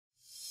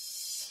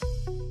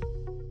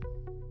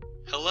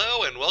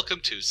Hello and welcome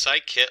to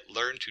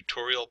Scikit-Learn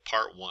tutorial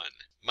part 1.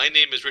 My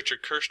name is Richard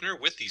Kirshner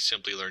with the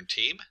Simplilearn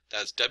team.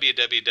 That's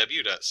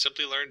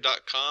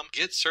www.simplilearn.com.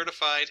 Get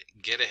certified,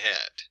 get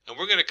ahead. And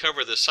we're going to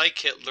cover the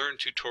Scikit-Learn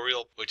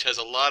tutorial, which has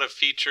a lot of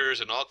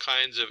features and all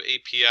kinds of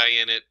API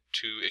in it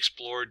to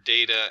explore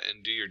data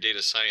and do your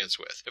data science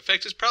with. In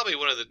fact, it's probably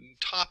one of the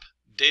top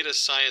data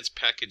science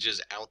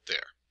packages out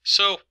there.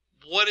 So,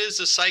 what is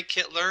the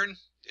Scikit-Learn?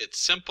 It's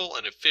a simple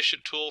and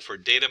efficient tool for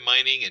data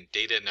mining and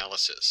data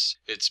analysis.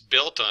 It's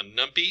built on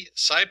NumPy,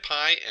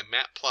 SciPy, and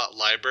Matplotlib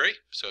library,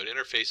 so it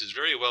interfaces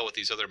very well with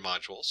these other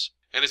modules.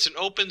 And it's an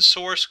open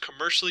source,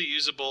 commercially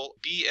usable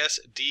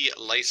BSD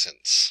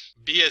license.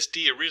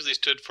 BSD originally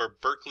stood for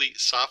Berkeley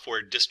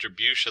Software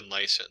Distribution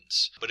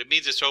License, but it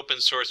means it's open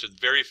source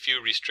with very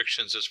few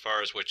restrictions as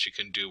far as what you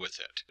can do with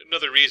it.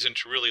 Another reason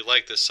to really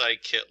like the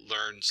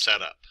Scikit-Learn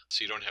setup,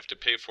 so you don't have to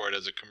pay for it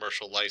as a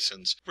commercial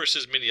license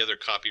versus many other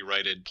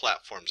copyrighted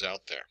platforms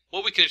out there.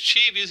 What we can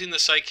achieve using the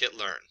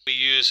Scikit-Learn, we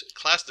use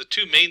the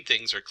two main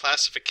things are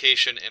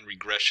classification and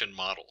regression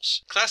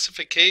models.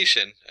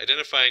 Classification,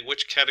 identifying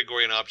which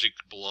category an object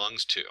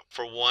belongs to.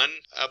 For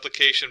one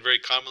application very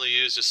commonly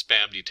used is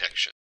spam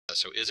detection.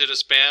 So is it a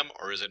spam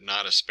or is it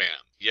not a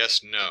spam?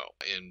 Yes, no.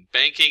 In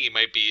banking, it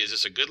might be, is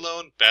this a good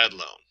loan, bad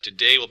loan?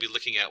 Today we'll be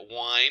looking at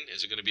wine.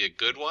 Is it going to be a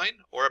good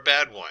wine or a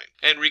bad wine?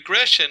 And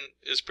regression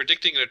is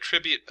predicting an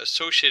attribute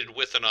associated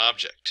with an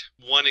object.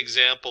 One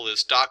example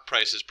is stock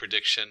prices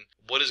prediction.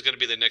 What is going to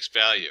be the next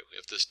value?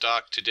 If the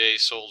stock today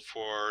sold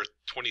for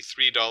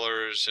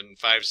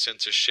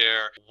 $23.05 a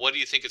share, what do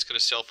you think it's going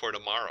to sell for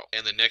tomorrow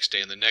and the next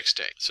day and the next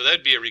day? So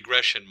that'd be a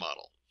regression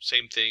model.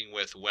 Same thing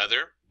with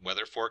weather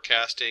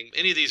forecasting.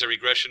 Any of these are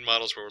regression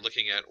models where we're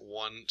looking at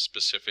one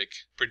specific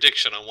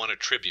prediction on one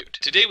attribute.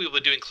 Today we will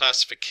be doing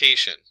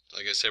classification.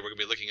 Like I said, we're going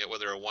to be looking at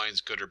whether a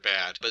wine's good or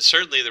bad. But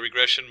certainly the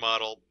regression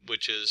model,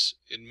 which is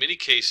in many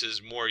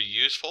cases more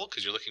useful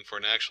because you're looking for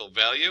an actual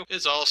value,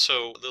 is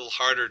also a little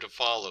harder to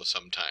follow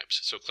sometimes.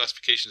 So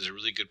classification is a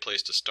really good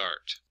place to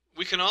start.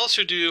 We can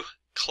also do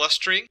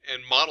clustering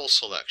and model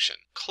selection.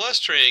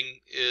 Clustering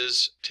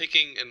is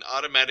taking an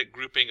automatic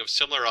grouping of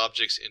similar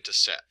objects into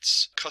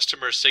sets.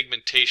 Customer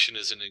segmentation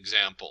is an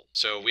example.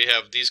 So we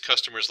have these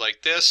customers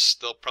like this,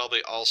 they'll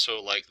probably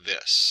also like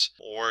this.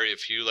 Or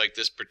if you like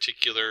this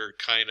particular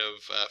kind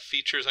of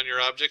features on your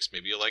objects,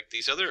 maybe you like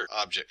these other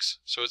objects.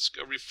 So a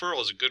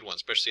referral is a good one,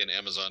 especially on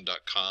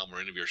Amazon.com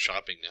or any of your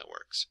shopping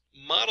networks.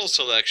 Model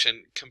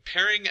selection,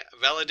 comparing,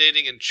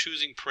 validating, and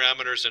choosing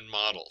parameters and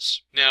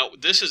models. Now,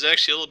 this is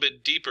actually a little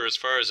bit deeper as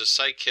far as a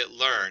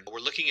Scikit-Learn. We're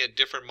looking at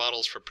different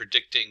models for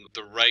predicting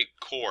the right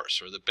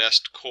course or the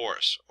best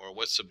course or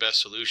what's the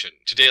best solution.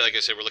 Today, like I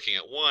said, we're looking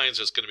at wine,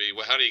 so it's going to be,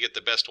 well, how do you get the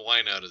best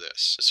wine out of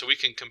this? So we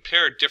can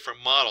compare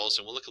different models,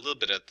 and we'll look a little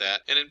bit at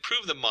that, and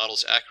improve the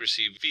model's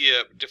accuracy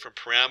via different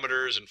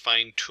parameters and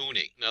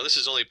fine-tuning. Now, this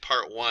is only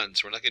part 1,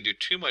 so we're not going to do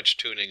too much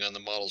tuning on the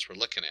models we're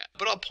looking at,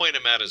 but I'll point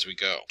them out as we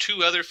go.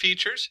 Two other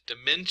features,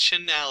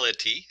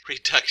 dimensionality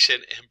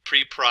reduction and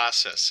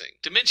pre-processing.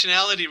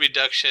 Dimensionality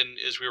reduction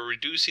is we're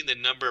reducing the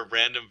number of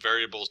random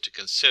variables to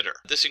consider.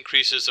 This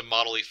increases the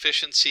model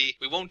efficiency.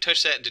 We won't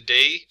touch that in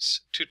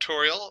today's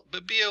tutorial,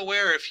 but be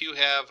aware if you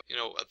have,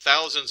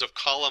 thousands of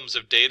columns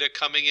of data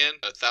coming in,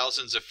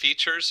 thousands of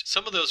features,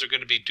 some of those are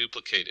going to be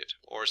duplicated,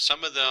 or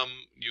some of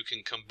them you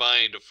can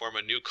combine to form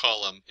a new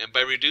column, and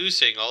by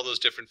reducing all those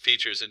different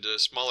features into a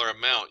smaller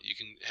amount, you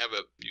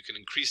can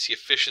increase the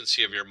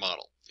efficiency of your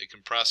model. It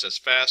can process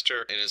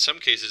faster, and in some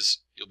cases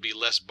you'll be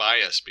less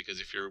biased because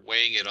if you're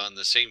weighing it on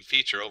the same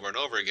feature over and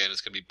over again,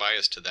 it's going to be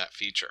biased to that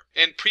feature.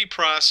 And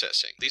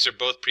pre-processing. These are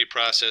both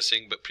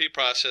pre-processing, but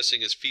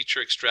pre-processing is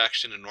feature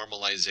extraction and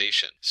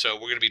normalization. So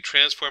we're going to be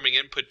transforming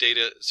input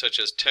data such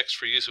as text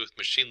for use with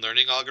machine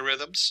learning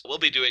algorithms. We'll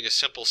be doing a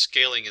simple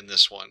scaling in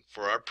this one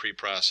for our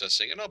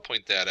pre-processing, and I'll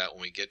point that out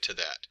when we get to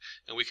that.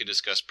 And we can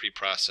discuss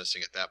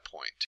pre-processing at that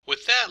point.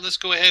 With that, let's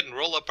go ahead and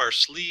roll up our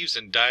sleeves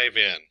and dive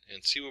in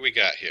and see what we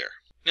got here.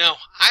 Now,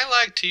 I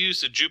like to use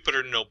the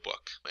Jupyter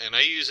Notebook, and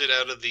I use it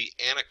out of the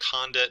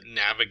Anaconda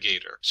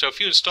Navigator. So if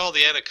you install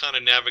the Anaconda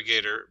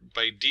Navigator,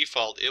 by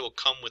default, it will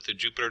come with the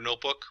Jupyter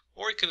Notebook,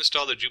 or you can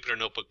install the Jupyter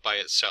Notebook by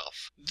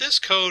itself. This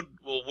code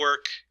will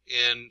work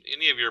in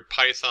any of your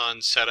Python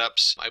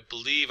setups. I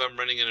believe I'm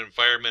running an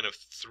environment of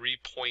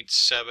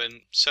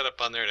 3.7 setup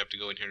on there. I'd have to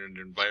go in here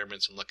into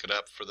environments and look it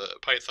up for the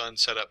Python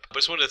setup. But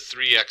it's one of the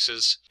 3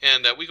 X's.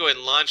 And we go ahead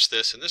and launch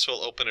this, and this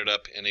will open it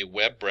up in a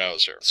web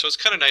browser. So it's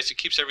kind of nice. It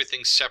keeps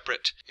everything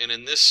separate. And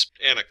in this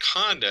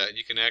Anaconda,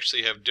 you can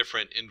actually have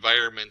different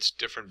environments,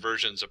 different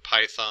versions of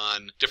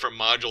Python, different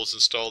modules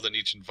installed in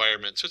each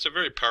environment. So it's a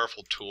very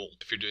powerful tool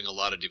if you're doing a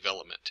lot of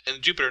development. And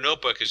the Jupyter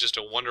Notebook is just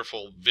a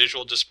wonderful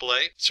visual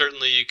display.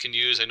 Certainly you can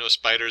use, I know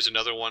Spider is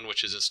another one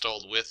which is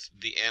installed with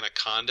the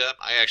Anaconda.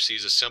 I actually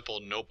use a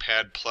simple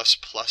Notepad++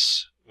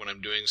 when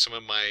I'm doing some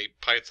of my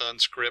Python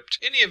script.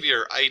 Any of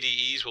your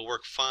IDEs will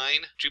work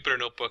fine. Jupyter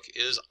Notebook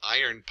is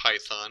Iron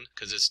Python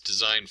because it's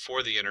designed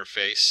for the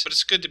interface, but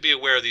it's good to be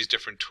aware of these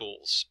different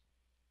tools.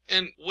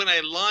 And when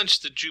I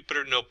launch the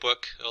Jupyter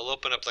Notebook, it'll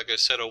open up, like I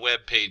said, a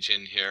web page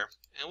in here.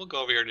 and we'll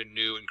go over here to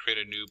new and create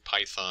a new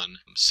Python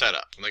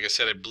setup. And like I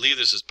said, I believe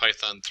this is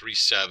Python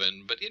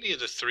 3.7, but any of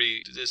the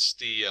three, the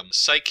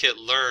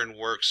Scikit-Learn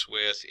works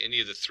with any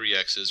of the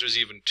 3x's. There's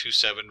even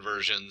 2.7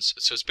 versions,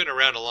 so it's been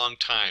around a long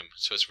time,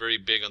 so it's very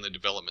big on the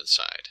development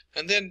side.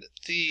 And then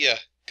the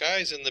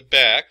guys in the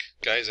back,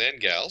 guys and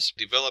gals,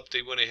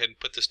 they went ahead and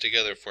put this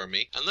together for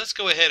me. And let's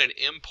go ahead and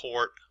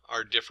import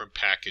our different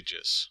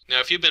packages. Now,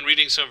 if you've been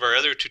reading some of our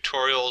other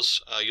tutorials,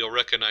 you'll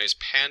recognize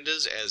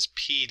pandas as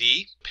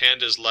PD.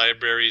 Pandas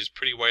library is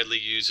pretty widely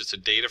used. It's a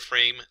data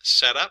frame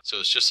setup, so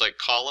it's just like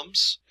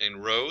columns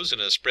and rows in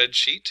a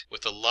spreadsheet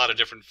with a lot of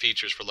different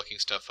features for looking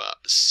stuff up.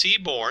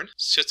 Seaborn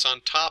sits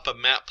on top of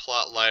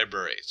matplot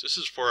libraries. This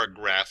is for our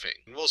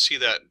graphing, and we'll see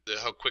that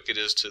how quick it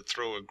is to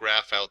throw a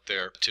graph out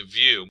there to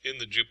view in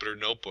the Jupyter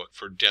Notebook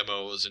for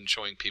demos and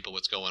showing people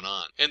what's going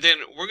on. And then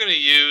we're going to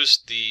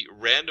use the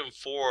random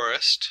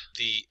forest,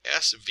 the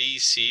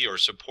SVC or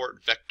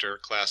support vector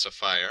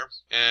classifier,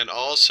 and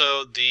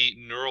also the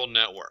neural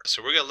network.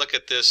 So we're going to look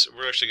at this.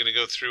 We're actually going to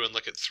go through and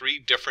look at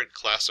 3 different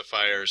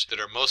classifiers that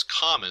are most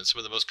common, some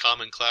of the most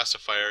common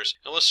classifiers,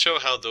 and let's show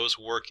how those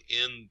work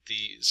in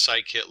the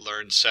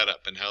Scikit-Learn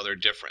setup and how they're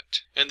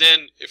different. And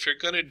then if you're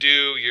going to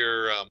do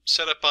your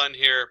setup on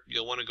here,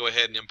 you'll want to go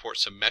ahead and import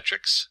some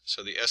metrics.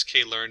 So the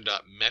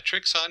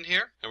sklearn.metrics on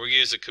here, and we're going to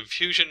use the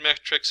confusion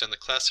metrics and the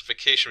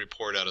classification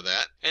report out of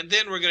that. And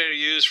then we're going to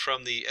use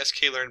from the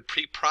Sklearn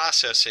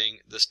pre-processing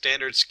the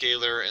standard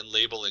scalar and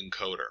label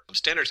encoder.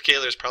 Standard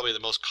scalar is probably the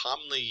most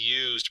commonly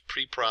used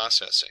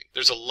pre-processing.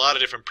 There's a lot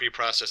of different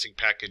pre-processing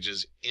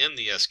packages in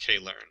the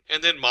Sklearn.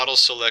 And then model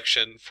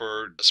selection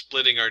for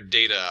splitting our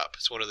data up.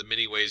 It's one of the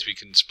many ways we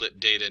can split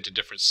data into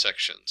different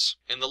sections.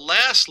 And the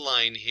last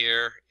line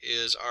here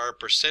is our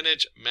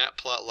percentage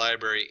matplot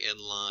library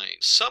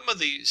inline. Some of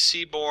the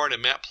Seaborn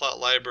and matplot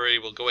library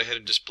will go ahead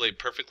and display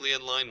perfectly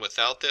inline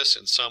without this,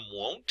 and some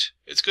won't.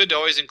 It's good to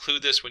always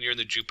include this when you're in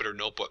the Jupyter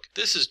Notebook.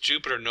 This is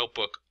Jupyter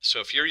Notebook, so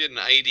if you're in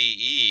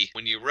IDE,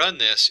 when you run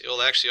this, it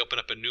will actually open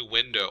up a new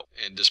window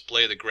and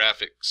display the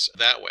graphics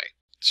that way.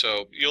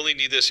 So you only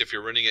need this if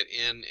you're running it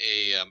in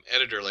a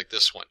editor like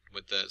this one,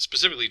 with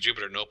specifically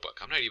Jupyter Notebook.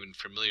 I'm not even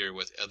familiar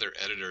with other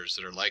editors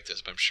that are like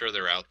this, but I'm sure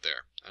they're out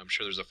there. I'm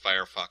sure there's a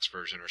Firefox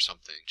version or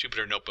something.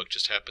 Jupyter Notebook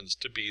just happens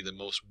to be the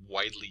most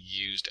widely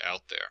used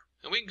out there.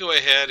 And we can go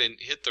ahead and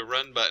hit the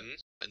run button,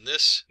 and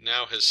this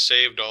now has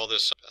saved all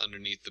this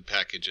underneath the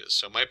packages.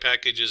 So my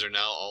packages are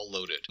now all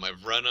loaded.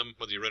 I've run them,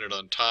 whether you run it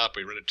on top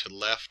or you run it to the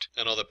left,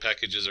 and all the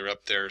packages are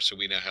up there, so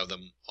we now have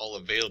them all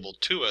available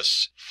to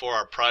us for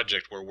our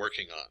project we're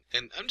working on.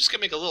 And I'm just going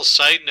to make a little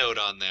side note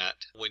on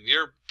that. When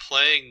you're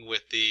playing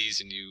with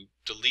these and you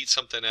delete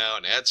something out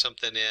and add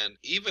something in,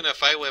 even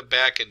if I went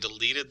back and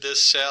deleted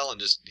this cell and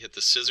just hit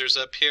the scissors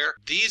up here,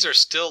 these are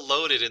still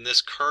loaded in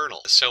this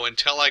kernel. So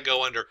until I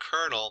go under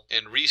kernel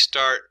and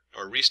restart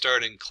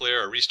and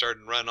clear or restart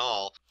and run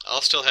all,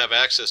 I'll still have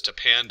access to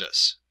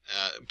pandas.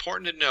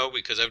 Important to know,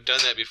 because I've done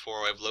that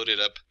before. I've loaded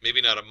up,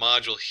 maybe not a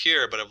module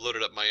here, but I've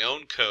loaded up my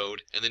own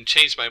code and then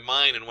changed my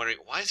mind and wondering,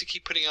 why does it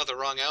keep putting out the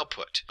wrong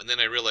output? And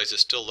then I realized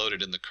it's still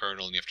loaded in the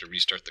kernel and you have to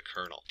restart the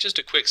kernel. Just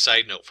a quick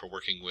side note for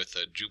working with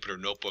a Jupyter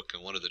Notebook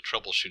and one of the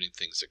troubleshooting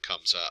things that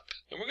comes up.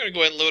 And we're going to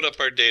go ahead and load up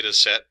our data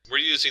set. We're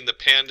using the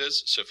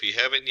pandas, so if you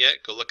haven't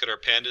yet, go look at our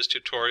pandas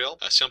tutorial.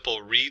 A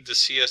simple read the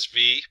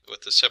CSV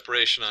with the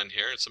separation on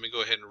here. So let me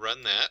go ahead and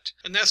run that.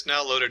 And that's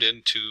now loaded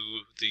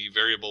into the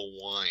variable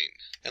wine.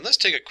 And let's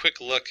take a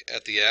quick look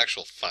at the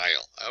actual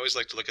file. I always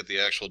like to look at the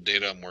actual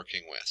data I'm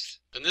working with.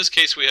 In this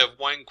case, we have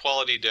wine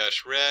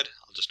quality-red.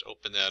 I'll just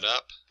open that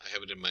up. I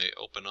have it in my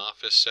open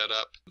office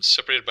setup. I'm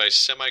separated by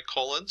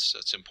semicolons.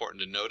 That's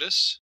important to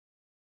notice.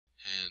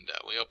 And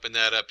when we open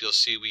that up, you'll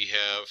see we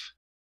have,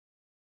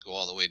 go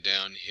all the way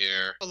down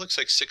here. It looks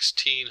like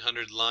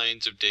 1,600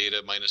 lines of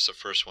data minus the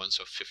first one,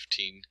 so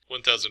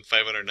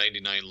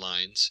 1,599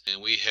 lines.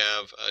 And we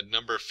have a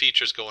number of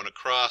features going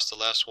across. The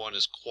last one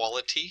is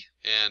quality.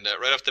 And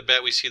right off the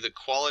bat, we see the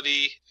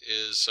quality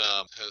is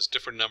has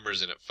different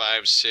numbers in it,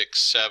 5, 6,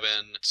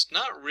 7. It's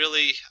not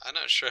really, I'm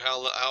not sure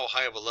how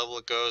high of a level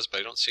it goes, but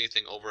I don't see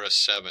anything over a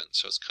 7.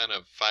 So it's kind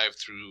of 5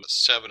 through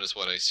 7 is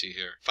what I see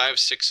here. 5,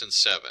 6, and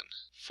 7.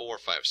 4,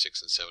 5,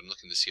 6, and 7,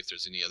 looking to see if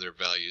there's any other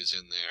values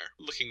in there.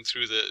 Looking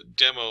through the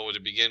demo to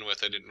begin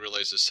with, I didn't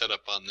realize the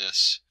setup on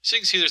this. So you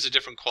can see there's the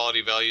different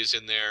quality values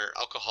in there: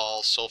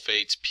 alcohol,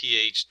 sulfates,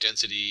 pH,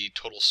 density,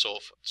 total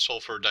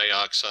sulfur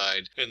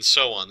dioxide, and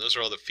so on. Those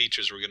are all the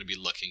features we're going to be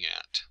looking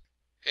at.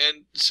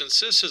 And since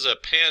this is a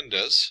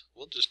pandas,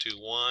 we'll just do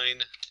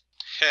wine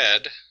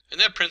head, and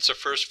that prints the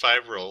first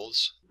 5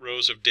 rows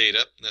of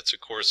data. And that's, of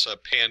course, a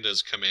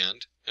pandas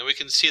command. And we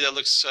can see that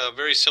looks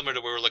very similar to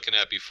what we were looking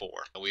at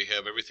before. We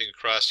have everything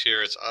across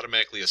here. It's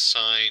automatically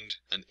assigned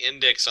an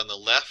index on the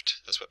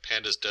left. That's what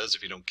pandas does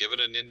if you don't give it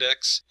an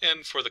index.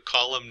 And for the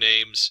column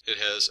names, it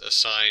has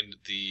assigned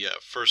the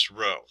first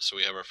row. So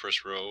we have our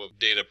first row of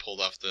data pulled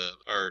off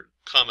our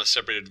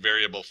comma-separated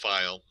variable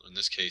file, in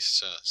this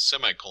case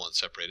semicolon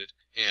separated.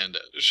 And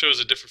it shows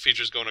the different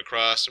features going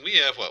across. And we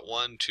have, what,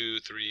 1, 2,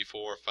 3,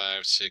 4,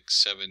 5,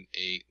 6, 7,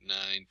 8,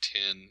 9,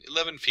 10,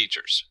 11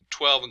 features.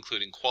 12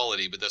 including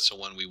quality, but that's the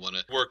one we want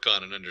to work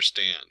on and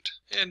understand.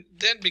 And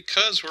then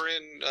because we're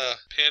in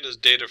Panda's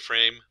data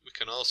frame, we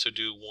can also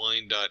do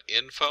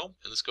wine.info, and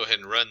let's go ahead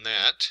and run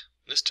that.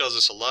 This tells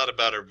us a lot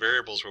about our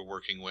variables we're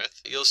working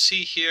with. You'll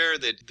see here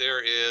that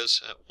there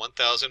is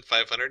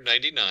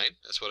 1,599.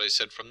 That's what I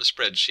said from the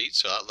spreadsheet,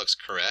 so that looks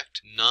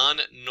correct.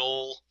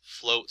 Non-null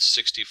float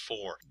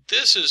 64.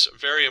 This is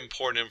very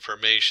important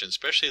information,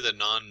 especially the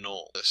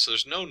non-null. So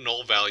there's no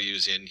null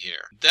values in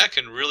here. That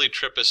can really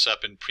trip us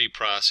up in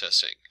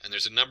pre-processing. And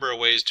there's a number of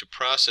ways to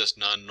process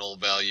non-null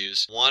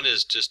values. One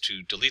is just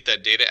to delete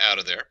that data out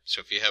of there. So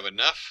if you have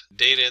enough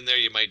data in there,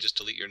 you might just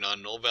delete your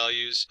non-null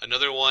values.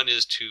 Another one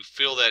is to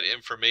fill that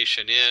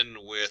information in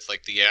with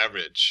like the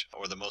average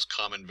or the most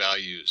common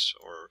values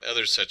or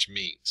other such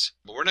means.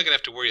 But we're not going to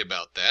have to worry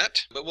about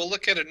that. But we'll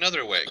look at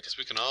another way, because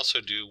we can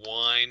also do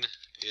wine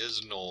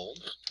is null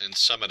and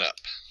sum it up.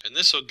 And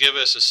this will give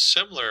us a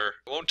similar,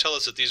 it won't tell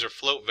us that these are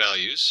float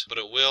values, but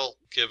it will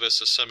give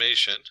us a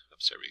summation.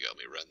 Oops, there we go, let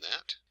me run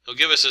that. It'll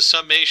give us a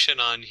summation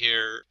on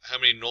here, how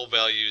many null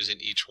values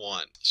in each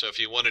one. So if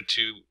you wanted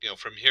to,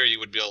 from here you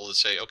would be able to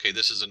say, okay,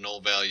 this is a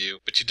null value,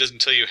 but it doesn't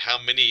tell you how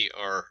many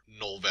are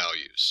null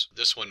values.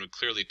 This one would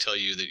clearly tell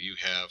you that you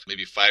have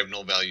maybe 5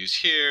 null values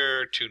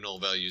here, 2 null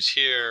values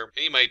here.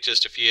 And you might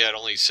just, if you had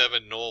only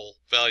 7 null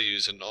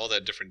values and all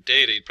that different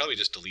data, you'd probably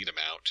just delete them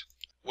out.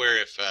 Where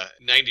if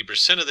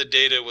 90% of the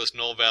data was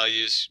null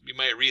values, you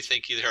might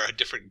rethink either a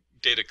different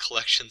data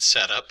collection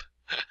setup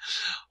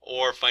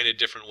or find a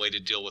different way to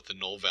deal with the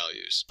null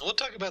values. And we'll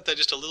talk about that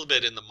just a little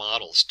bit in the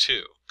models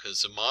too,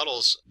 because the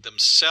models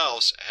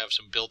themselves have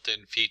some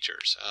built-in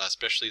features,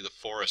 especially the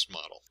forest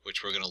model,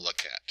 which we're going to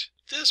look at.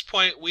 At this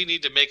point, we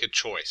need to make a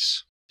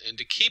choice. And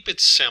to keep it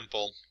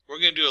simple, we're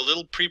going to do a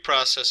little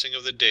pre-processing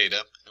of the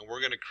data, and we're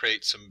going to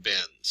create some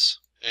bins.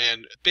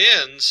 And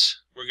bins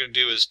we're going to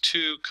do is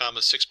 2,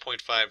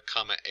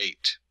 6.5,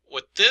 8.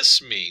 What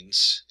this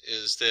means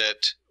is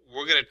that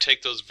we're going to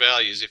take those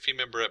values. If you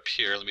remember up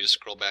here, let me just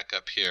scroll back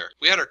up here.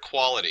 We had our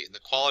quality. The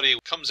quality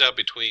comes out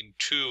between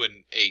 2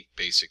 and 8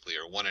 basically,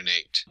 or 1 and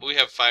 8. But we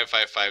have 5,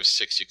 5, 5,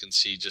 6. You can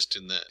see just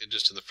in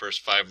the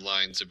first 5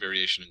 lines of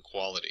variation in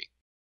quality.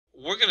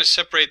 We're going to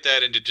separate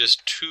that into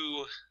just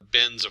 2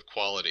 bins of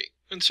quality.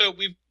 And so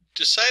we've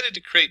decided to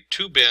create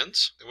 2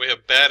 bins. We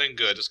have bad and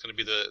good. It's going to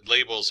be the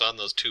labels on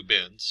those 2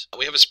 bins.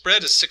 We have a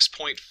spread of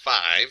 6.5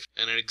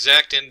 and an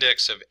exact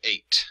index of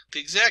 8.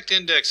 The exact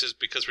index is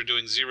because we're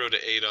doing 0 to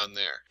 8 on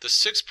there. The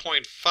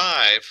 6.5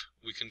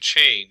 we can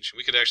change.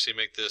 We could actually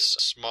make this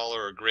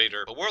smaller or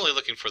greater, but we're only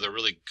looking for the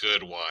really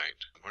good wine.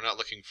 We're not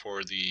looking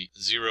for the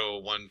 0,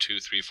 1, 2,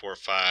 3, 4,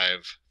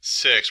 5,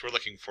 6. We're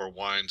looking for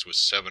wines with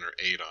 7 or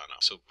 8 on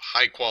them. So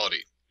high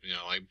quality.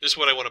 This is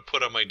what I want to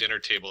put on my dinner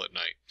table at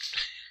night.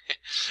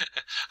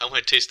 I want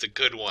to taste the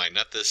good wine,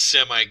 not the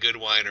semi-good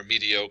wine or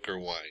mediocre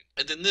wine.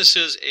 And then this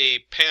is a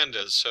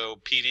pandas. So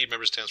PD,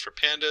 remember, stands for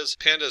pandas.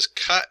 Pandas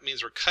cut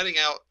means we're cutting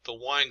out the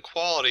wine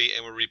quality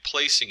and we're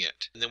replacing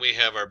it. And then we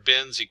have our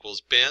bins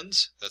equals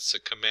bins. That's the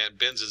command.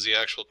 Bins is the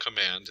actual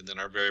command. And then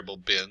our variable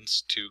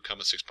bins, 2,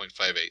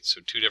 6.58.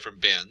 So 2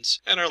 different bins.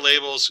 And our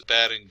labels,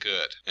 bad and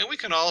good. And we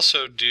can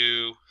also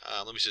do,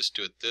 let me just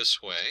do it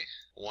this way.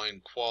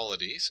 Wine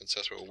quality, since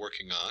that's what we're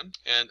working on.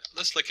 And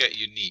let's look at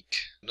unique.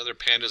 Another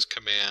pandas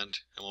command,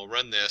 and we'll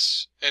run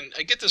this. And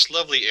I get this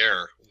lovely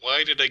error.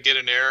 Why did I get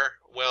an error?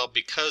 Well,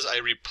 because I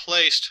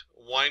replaced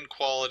wine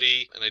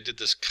quality and I did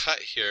this cut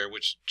here,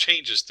 which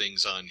changes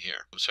things on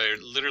here. So I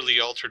literally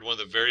altered one of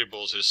the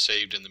variables that is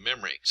saved in the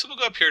memory. So we'll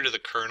go up here to the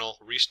kernel,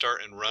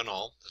 restart and run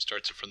all. That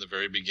starts it from the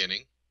very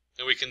beginning.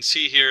 And we can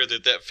see here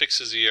that that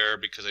fixes the error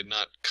because I'm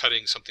not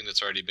cutting something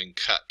that's already been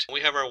cut.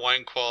 We have our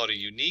wine quality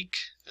unique,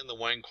 and the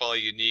wine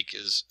quality unique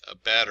is a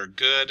bad or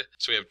good.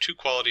 So we have 2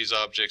 qualities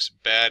objects.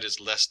 Bad is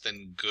less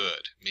than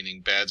good,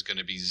 meaning bad's going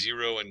to be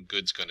 0 and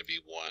good's going to be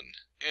 1.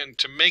 And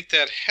to make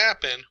that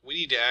happen, we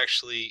need to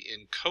actually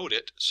encode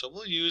it. So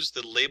we'll use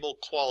the label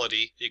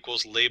quality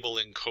equals label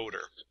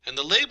encoder. And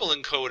the label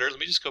encoder, let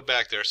me just go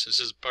back there since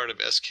this is part of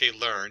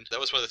Sklearn. That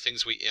was one of the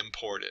things we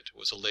imported,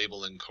 was a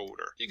label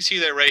encoder. You can see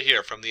that right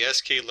here from the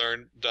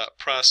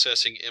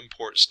Sklearn.processing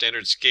import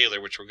standard scalar,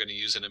 which we're going to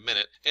use in a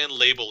minute, and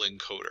label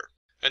encoder.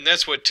 And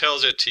that's what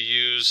tells it to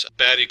use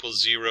bad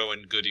equals 0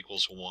 and good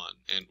equals 1.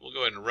 And we'll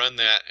go ahead and run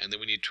that, and then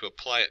we need to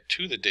apply it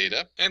to the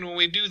data. And when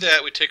we do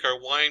that, we take our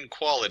wine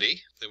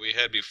quality that we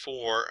had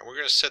before, and we're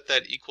going to set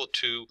that equal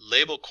to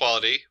label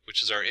quality,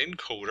 which is our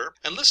encoder.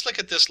 And let's look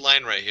at this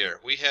line right here.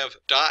 We have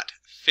dot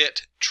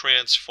fit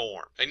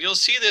transform. And you'll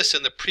see this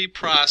in the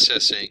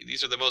pre-processing.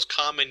 These are the most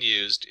common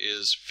used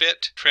is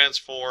fit,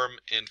 transform,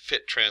 and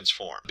fit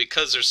transform.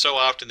 Because they're so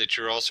often that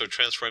you're also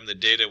transforming the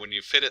data when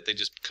you fit it, they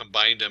just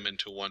combine them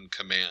into one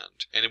command.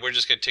 And we're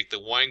just going to take the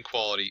wine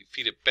quality,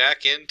 feed it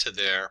back into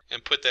there,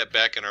 and put that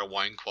back in our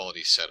wine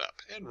quality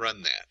setup, and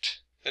run that.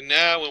 And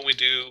now when we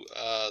do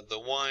the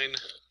wine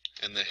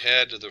and the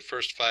head of the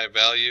first 5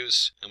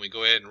 values, and we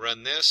go ahead and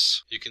run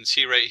this, you can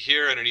see right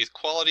here underneath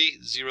quality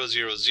 0,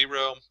 0, 0.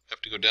 I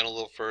have to go down a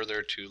little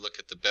further to look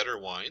at the better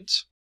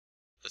wines.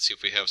 Let's see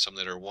if we have some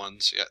that are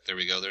ones. Yeah, there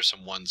we go. There's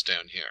some ones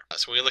down here.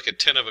 So when we look at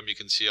 10 of them, you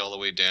can see all the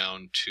way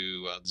down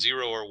to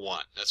 0 or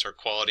 1. That's our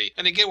quality.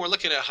 And again, we're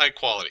looking at high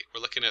quality.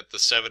 We're looking at the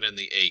 7 and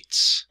the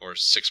 8s, or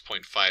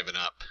 6.5 and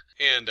up.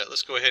 And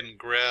let's go ahead and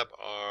grab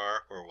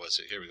our, where was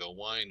it? Here we go,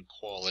 wine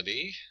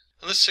quality.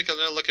 And let's take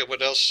another look at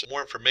what else,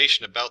 more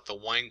information about the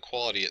wine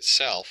quality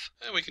itself.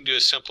 And we can do a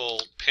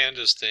simple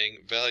pandas thing,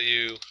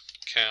 value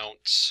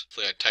counts.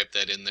 Hopefully I typed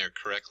that in there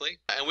correctly.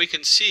 And we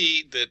can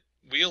see that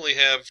we only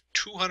have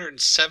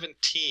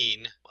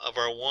 217 of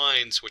our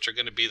wines which are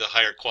going to be the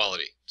higher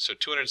quality. So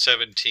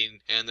 217,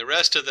 and the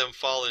rest of them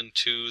fall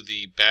into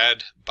the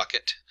bad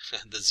bucket,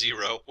 the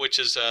 0, which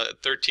is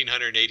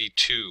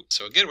 1,382.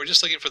 So again, we're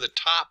just looking for the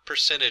top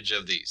percentage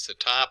of these. The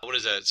top, what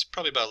is that? It's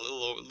probably about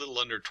a little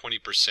under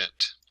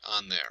 20%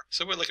 on there.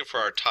 So we're looking for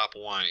our top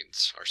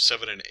wines, our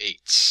 7 and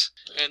 8s.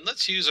 And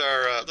let's use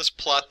our, let's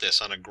plot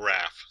this on a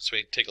graph so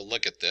we can take a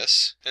look at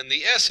this. And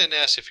the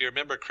SNS, if you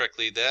remember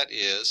correctly, that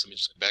is, let me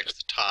just go back to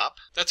the top,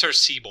 that's our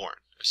Seaborn.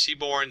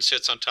 Seaborn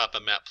sits on top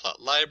of Matplot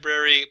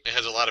library. It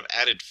has a lot of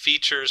added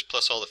features,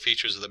 plus all the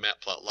features of the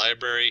Matplot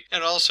library.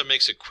 And it also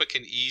makes it quick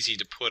and easy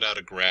to put out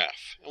a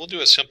graph. And we'll do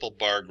a simple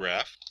bar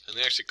graph. And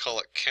they actually call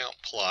it count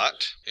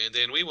plot. And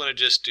then we want to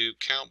just do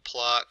count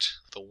plot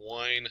the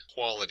wine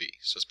quality.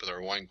 So let's put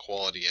our wine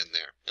quality in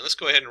there. And let's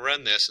go ahead and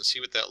run this and see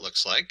what that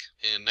looks like.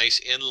 And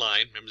nice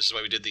inline. Remember, this is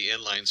why we did the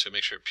inline, so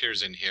make sure it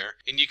appears in here.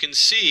 And you can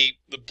see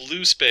the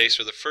blue space,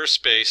 or the first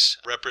space,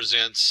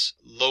 represents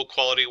low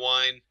quality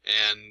wine,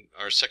 and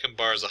our second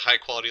bar is a high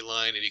quality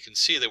line. And you can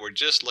see that we're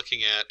just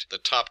looking at the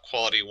top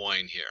quality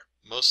wine here.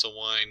 Most of the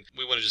wine,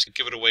 we want to just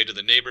give it away to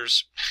the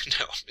neighbors.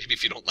 No, maybe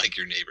if you don't like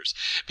your neighbors.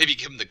 Maybe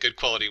give them the good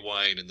quality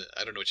wine, and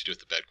I don't know what you do with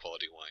the bad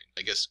quality wine.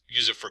 I guess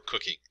use it for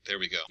cooking. There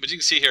we go. But you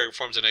can see here it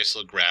forms a nice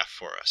little graph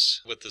for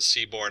us with the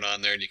Seaborn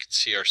on there, and you can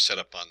see our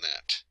setup on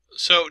that.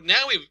 So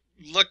now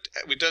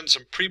we've done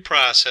some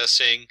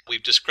pre-processing.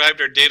 We've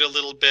described our data a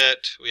little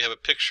bit. We have a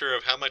picture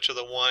of how much of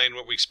the wine,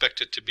 what we expect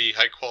it to be,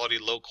 high quality,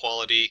 low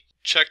quality.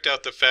 Checked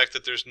out the fact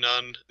that there's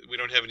none, we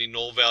don't have any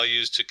null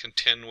values to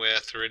contend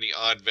with or any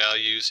odd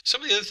values.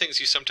 Some of the other things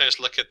you sometimes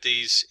look at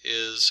these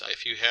is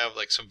if you have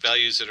like some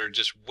values that are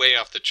just way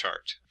off the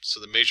chart. So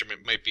the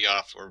measurement might be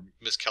off, or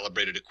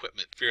miscalibrated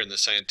equipment if you're in the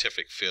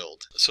scientific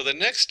field. So the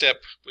next step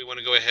we want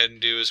to go ahead and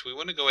do is we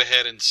want to go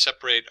ahead and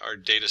separate our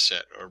data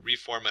set, or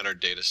reformat our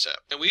data set.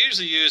 And we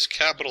usually use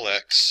capital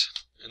X,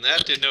 and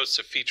that denotes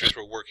the features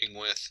we're working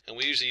with. And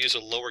we usually use a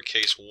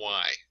lowercase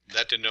y.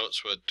 That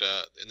denotes what,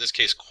 in this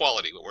case,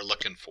 quality, what we're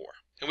looking for.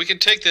 And we can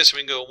take this and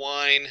we can go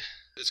wine.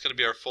 It's going to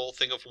be our full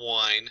thing of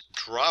wine.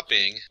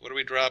 Dropping, what are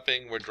we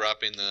dropping? We're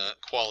dropping the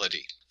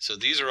quality. So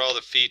these are all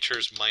the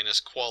features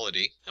minus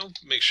quality. And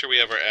we'll make sure we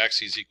have our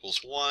axes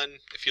equals 1.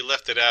 If you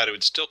left it out, it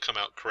would still come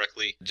out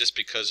correctly just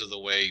because of the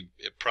way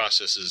it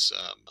processes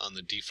on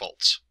the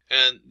defaults.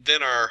 And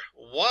then our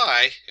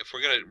y, if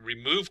we're going to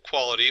remove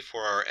quality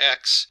for our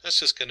x, that's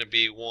just going to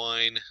be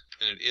wine,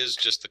 and it is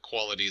just the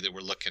quality that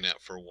we're looking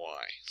at for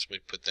y. So we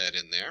put that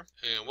in there.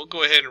 And we'll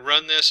go ahead and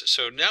run this.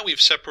 So now we've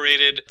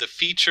separated the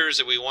features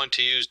that we want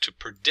to use to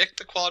predict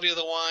the quality of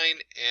the wine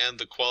and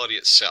the quality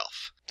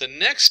itself. The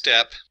next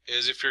step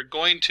is if you're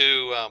going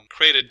to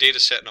create a data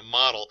set and a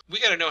model, we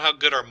got to know how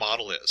good our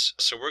model is.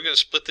 So we're going to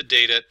split the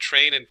data,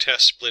 train and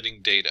test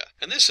splitting data.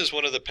 And this is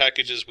one of the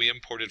packages we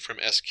imported from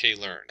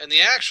Sklearn. And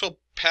the actual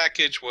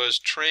package was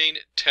train,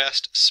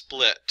 test,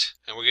 split.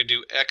 And we're going to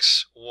do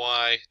x,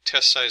 y,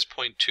 test size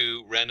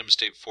 0.2, random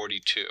state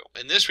 42.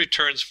 And this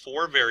returns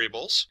 4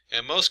 variables.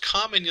 And most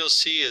common you'll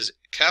see is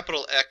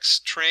capital X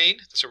train,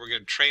 that's what we're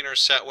going to train our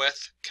set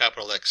with.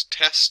 Capital X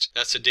test,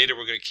 that's the data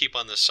we're going to keep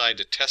on the side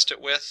to test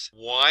it with.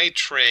 Y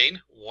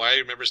train, Y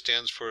remember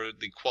stands for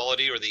the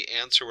quality or the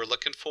answer we're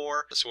looking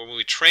for. So when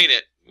we train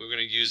it, we're going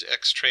to use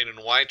X train and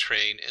Y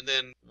train, and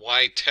then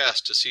Y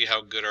test to see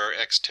how good our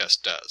X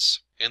test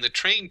does. And the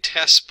train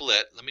test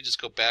split, let me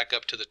just go back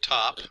up to the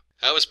top.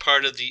 That was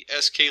part of the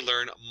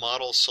Sklearn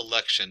model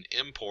selection,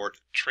 import,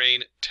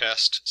 train,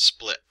 test,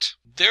 split.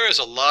 There is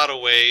a lot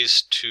of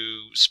ways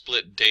to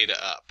split data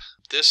up.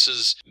 This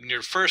is, when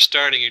you're first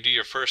starting, you do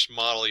your first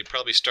model, you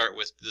probably start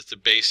with the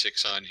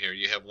basics on here.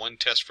 You have 1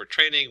 test for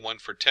training, 1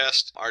 for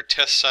test. Our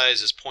test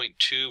size is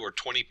 0.2 or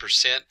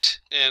 20%.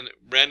 And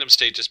random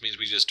state just means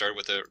we just start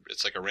with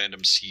it's like a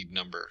random seed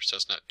number, so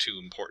it's not too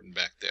important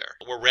back there.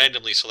 We're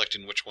randomly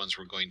selecting which ones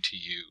we're going to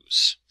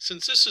use.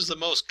 Since this is the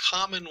most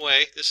common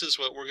way, this is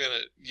what we're going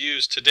to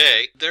use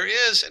today, there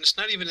is, and it's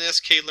not even an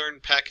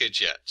Sklearn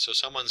package yet, so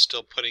someone's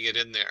still putting it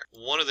in there.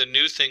 One of the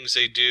new things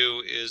they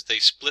do is they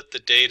split the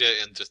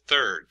data into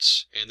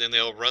thirds, and then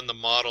they'll run the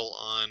model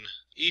on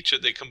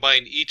they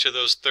combine each of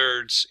those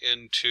thirds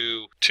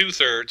into 2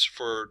 thirds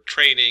for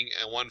training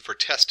and 1 for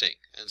testing.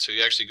 And so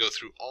you actually go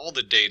through all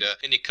the data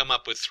and you come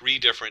up with 3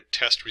 different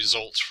test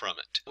results from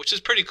it, which is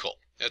pretty cool.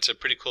 That's a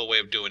pretty cool way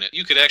of doing it.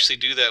 You could actually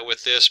do that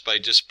with this by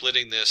just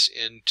splitting this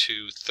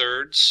into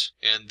thirds,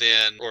 and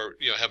then, or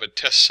have a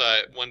test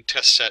set, one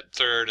test set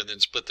third, and then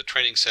split the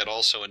training set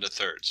also into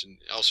thirds, and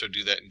also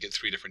do that and get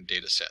 3 different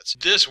data sets.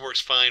 This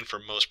works fine for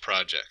most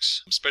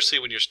projects, especially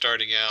when you're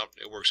starting out.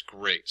 It works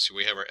great. So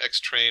we have our X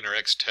train, our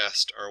X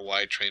test, our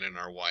Y train, and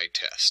our Y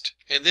test.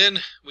 And then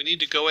we need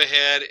to go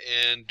ahead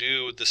and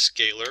do the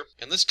scalar.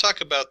 And let's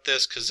talk about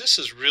this because this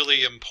is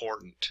really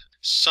important.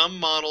 Some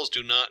models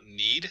do not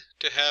need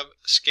to have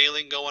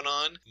scaling going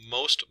on.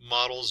 Most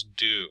models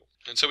do.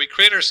 And so we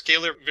create our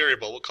scalar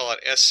variable. We'll call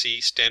it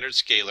SC, standard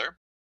scalar.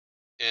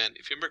 And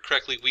if you remember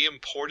correctly, we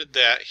imported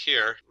that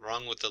here,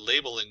 along with the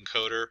label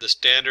encoder, the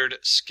standard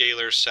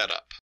scalar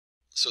setup.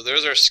 So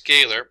there's our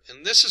scalar,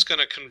 and this is going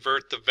to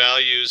convert the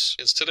values.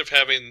 Instead of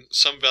having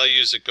some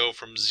values that go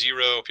from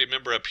 0, if you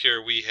remember up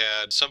here we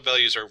had some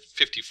values are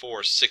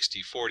 54,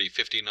 60, 40,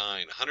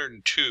 59,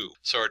 102.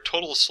 So our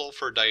total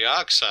sulfur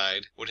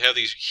dioxide would have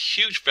these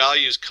huge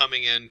values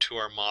coming into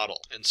our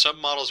model. And some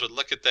models would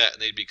look at that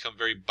and they'd become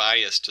very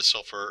biased to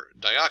sulfur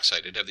dioxide.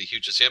 It'd have the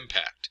hugest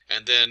impact.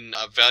 And then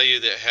a value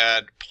that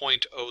had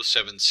 0.076,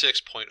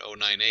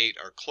 0.098,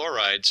 or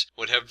chlorides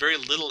would have very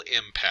little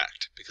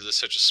impact because it's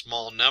such a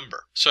small number.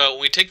 So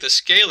when we take the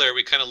scalar,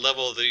 we kind of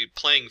level the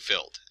playing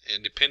field.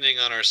 And depending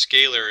on our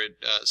scalar, it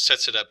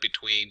sets it up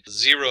between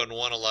 0 and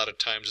 1 a lot of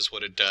times is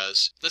what it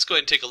does. Let's go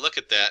ahead and take a look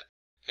at that.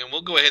 And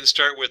we'll go ahead and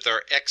start with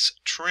our X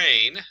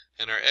train.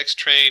 And our X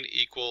train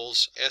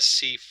equals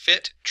SC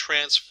fit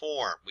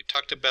transform. We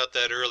talked about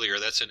that earlier.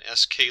 That's an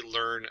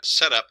Sciki-Learn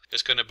setup.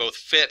 It's going to both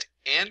fit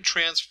and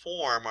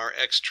transform our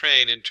X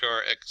train into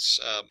our X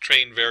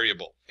train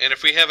variable. And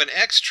if we have an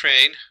X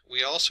train,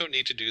 we also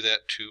need to do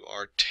that to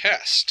our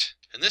test.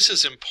 And this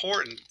is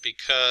important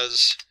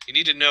because you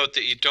need to note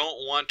that you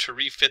don't want to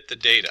refit the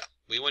data.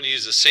 We want to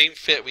use the same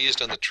fit we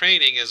used on the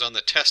training as on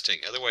the testing.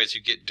 Otherwise,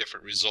 you get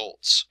different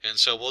results. And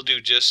so we'll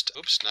do just,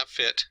 oops, not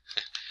fit,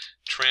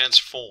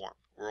 transform.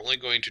 We're only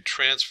going to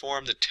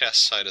transform the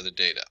test side of the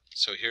data.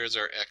 So here's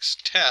our X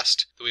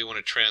test that we want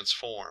to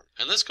transform.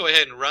 And let's go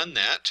ahead and run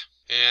that.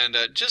 And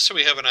just so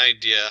we have an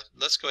idea,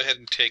 let's go ahead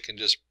and take and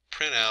just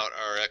print out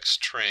our X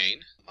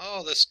train.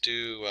 Oh, let's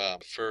do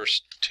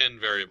first 10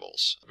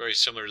 variables, very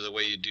similar to the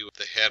way you do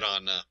the head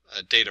on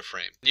a data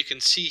frame. You can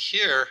see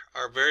here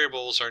our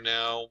variables are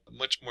now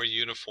much more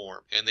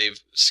uniform, and they've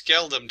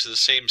scaled them to the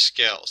same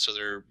scale, so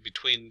they're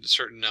between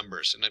certain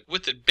numbers. And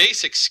with the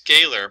basic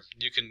scalar,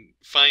 you can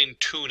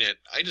fine-tune it.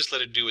 I just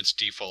let it do its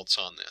defaults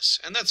on this,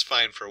 and that's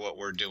fine for what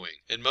we're doing.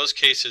 In most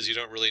cases, you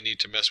don't really need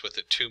to mess with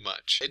it too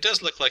much. It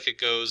does look like it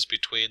goes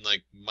between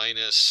like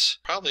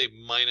probably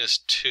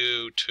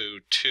 -2 to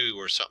 2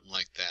 or something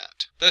like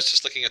that. That's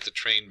just looking at the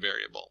train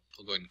variable.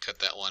 We'll go ahead and cut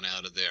that one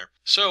out of there.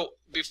 So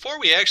before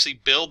we actually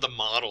build the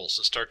models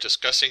and start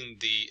discussing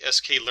the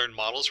Sciki-Learn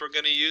models we're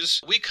going to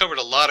use, we covered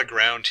a lot of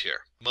ground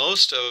here.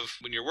 Most of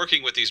when you're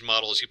working with these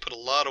models, you put a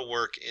lot of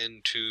work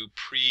into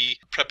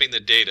prepping the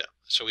data.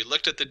 So we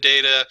looked at the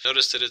data,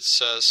 noticed that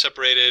it's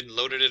separated,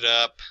 loaded it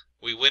up.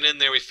 We went in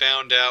there, we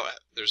found out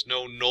there's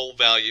no null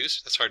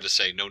values. That's hard to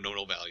say, no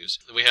null values.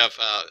 We have,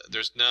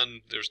 there's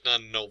none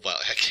null value.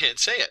 I can't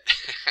say it.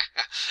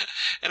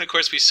 And of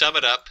course we sum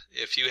it up.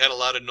 If you had a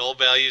lot of null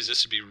values,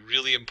 this would be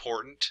really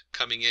important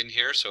coming in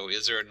here. So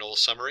is there a null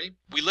summary?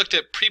 We looked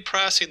at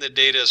pre-processing the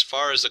data as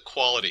far as the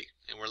quality.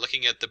 And we're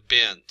looking at the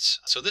bins.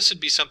 So this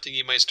would be something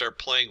you might start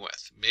playing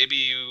with. Maybe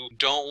you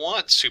don't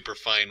want super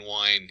fine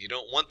wine. You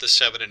don't want the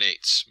 7 and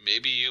 8s.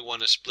 Maybe you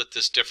want to split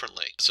this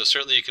differently. So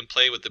certainly you can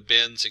play with the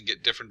bins and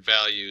get different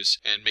values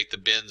and make the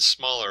bins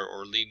smaller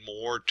or lean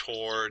more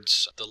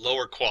towards the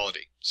lower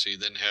quality. So you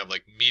then have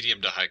like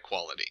medium to high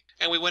quality.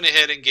 And we went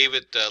ahead and gave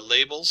it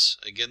labels.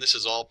 Again, this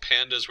is all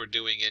pandas we're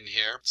doing in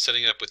here.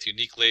 Setting it up with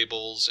unique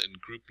labels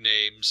and group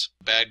names.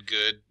 Bad,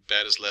 good.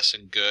 Bad is less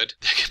than good.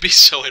 That can be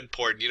so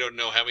important. You don't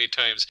know how many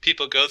times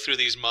people go through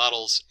these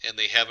models and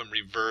they have them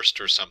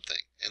reversed or something.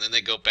 And then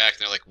they go back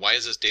and they're like, why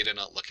is this data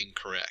not looking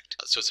correct?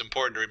 So it's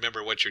important to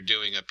remember what you're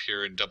doing up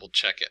here and double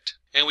check it.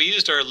 And we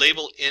used our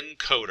label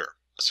encoder.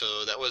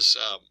 So that was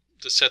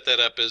to set that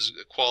up as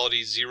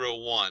quality 0,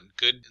 1.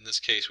 Good, in this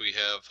case we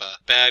have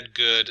bad,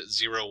 good,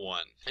 0,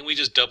 1. And we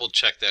just double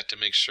check that to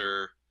make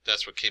sure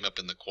that's what came up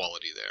in the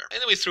quality there.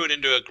 And then we threw it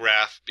into a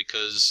graph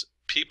because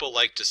people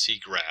like to see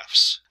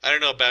graphs. I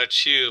don't know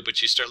about you,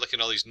 but you start looking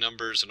at all these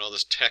numbers and all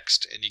this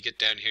text and you get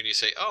down here and you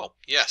say, oh,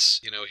 yes,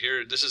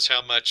 here, this is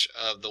how much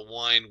of the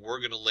wine we're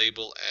going to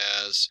label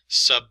as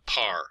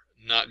subpar,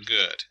 not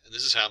good. And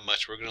this is how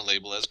much we're going to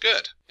label as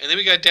good. And then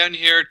we got down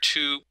here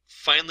to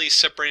finally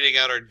separating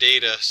out our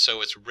data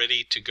so it's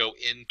ready to go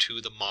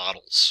into the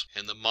models.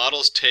 And the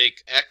models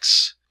take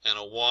X and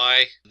a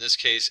Y. In this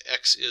case,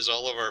 X is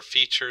all of our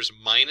features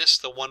minus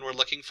the one we're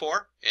looking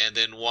for, and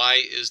then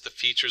Y is the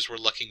features we're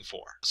looking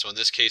for. So in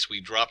this case, we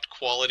dropped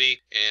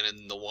quality, and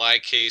in the Y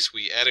case,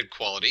 we added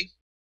quality.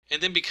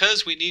 And then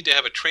because we need to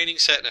have a training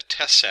set and a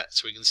test set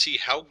so we can see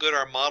how good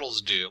our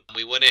models do,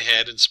 we went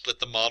ahead and split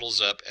the models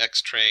up: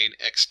 xtrain,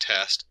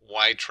 xtest,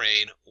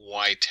 ytrain,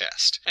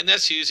 ytest. And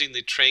that's using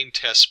the train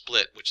test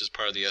split, which is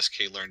part of the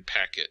Sklearn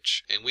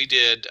package. And we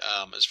did,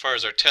 as far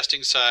as our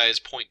testing size,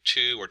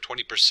 0.2 or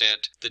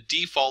 20%. The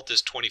default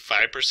is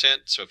 25%,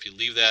 so if you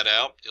leave that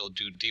out, it'll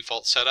do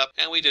default setup.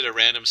 And we did a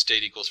random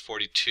state equals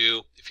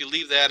 42. If you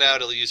leave that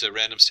out, it'll use a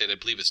random state. I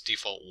believe it's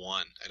default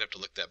 1. I'd have to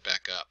look that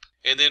back up.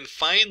 And then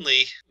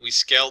finally, we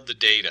scaled the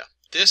data.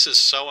 This is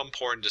so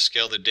important to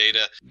scale the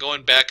data.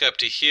 Going back up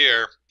to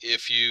here,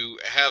 if you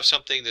have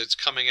something that's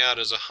coming out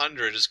as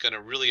 100, it's going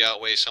to really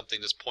outweigh something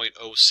that's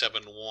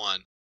 0.071.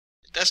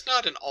 That's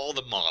not in all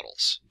the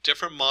models.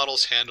 Different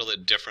models handle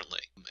it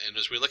differently. And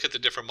as we look at the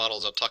different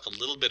models, I'll talk a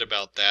little bit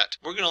about that.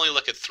 We're going to only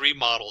look at 3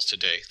 models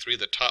today, 3 of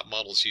the top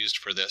models used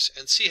for this,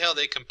 and see how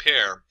they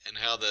compare and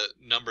how the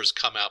numbers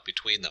come out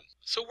between them.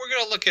 So we're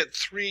going to look at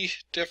 3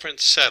 different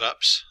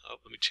setups. Oh,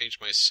 let me change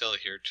my cell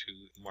here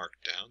to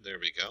markdown. There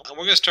we go. And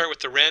we're going to start with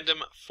the random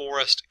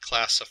forest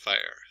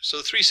classifier. So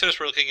the 3 setups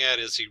we're looking at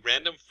is the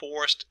random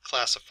forest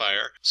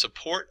classifier,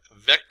 support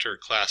vector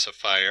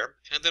classifier,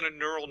 and then a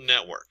neural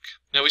network.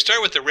 Now we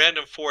start with the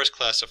random forest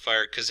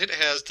classifier because it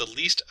has the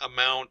least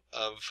amount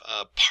of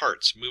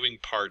parts, moving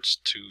parts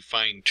to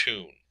fine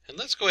tune. And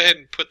let's go ahead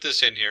and put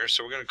this in here.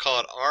 So we're going to call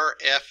it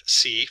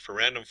RFC for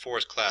random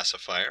forest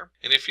classifier.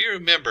 And if you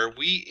remember,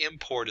 we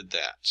imported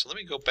that. So let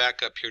me go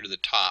back up here to the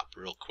top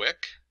real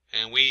quick.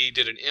 And we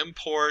did an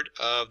import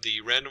of the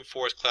random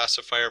forest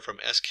classifier from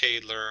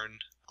Sklearn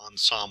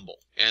ensemble.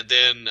 And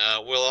then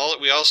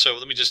we also,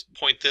 let me just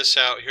point this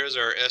out. Here's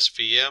our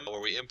SVM where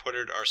we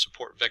imported our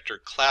support vector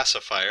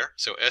classifier.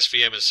 So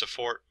SVM is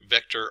support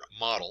vector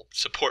model,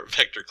 support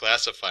vector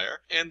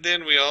classifier. And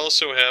then we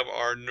also have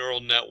our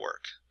neural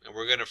network. And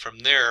we're going to, from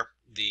there,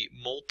 the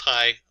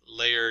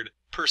multi-layered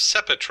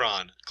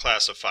perceptron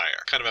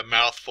classifier. Kind of a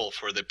mouthful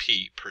for the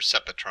P,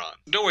 perceptron.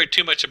 Don't worry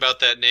too much about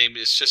that name.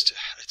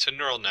 It's a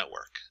neural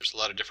network. There's a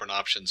lot of different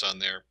options on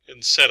there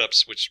in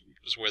setups, which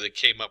is where they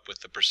came up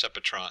with the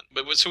perceptron.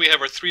 So we have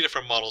our 3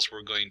 different models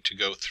we're going to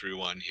go through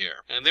on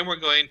here. And then we're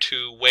going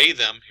to weigh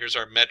them. Here's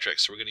our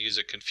metrics. So we're going to use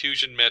a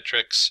confusion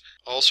metrics,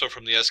 also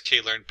from the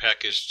Sklearn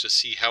package, to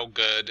see how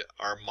good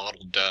our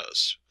model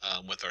does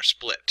with our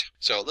split.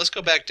 So let's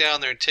go back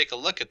down there and take a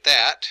look at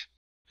that.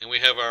 And we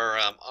have our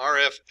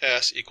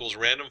RFS equals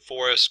random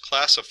forest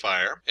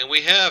classifier, and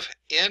we have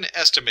n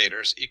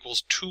estimators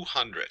equals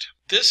 200.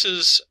 This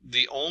is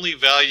the only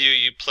value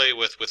you play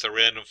with a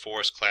random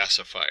forest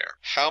classifier.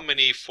 How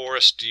many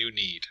forests do you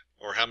need?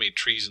 Or how many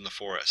trees in the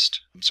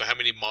forest? So how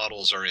many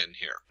models are in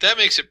here? That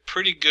makes it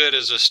pretty good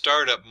as a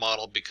startup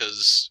model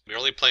because we're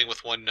only playing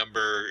with one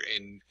number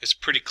and it's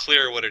pretty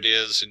clear what it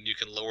is, and you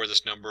can lower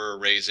this number or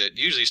raise it.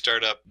 Usually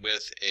start up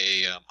with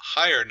a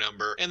higher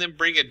number and then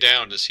bring it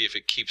down to see if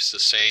it keeps the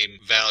same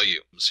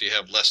value. So you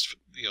have less,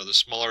 the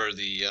smaller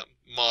the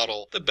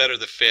model, the better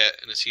the fit,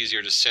 and it's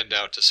easier to send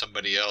out to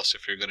somebody else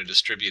if you're going to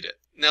distribute it.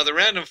 Now the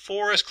random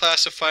forest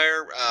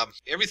classifier,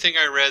 everything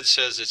I read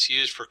says it's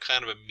used for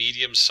kind of a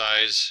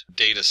medium-sized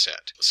data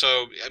set.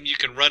 So you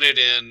can run it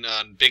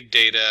on big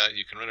data,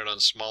 you can run it on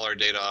smaller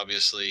data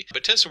obviously, but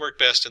it tends to work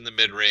best in the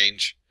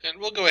mid-range. And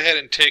we'll go ahead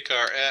and take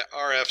our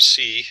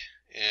RFC,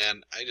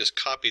 and I just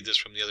copied this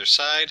from the other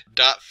side,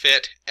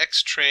 .fit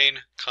xtrain,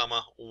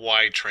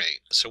 ytrain.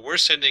 So we're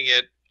sending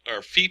it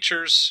our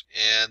features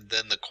and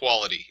then the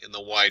quality in the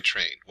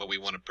ytrain, what we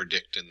want to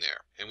predict in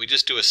there. And we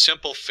just do a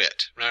simple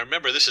fit. Now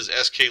remember, this is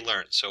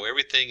Sklearn, so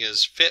everything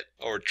is fit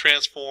or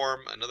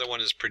transform. Another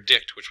one is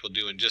predict, which we'll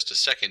do in just a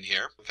second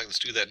here. In fact, let's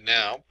do that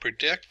now.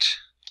 Predict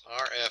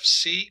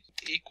RFC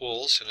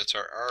equals, and it's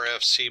our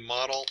RFC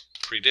model,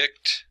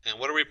 predict. And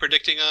what are we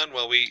predicting on?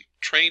 Well, we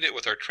trained it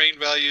with our trained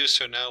values,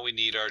 so now we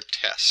need our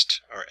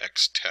test, our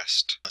X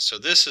test. So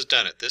this has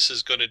done it. This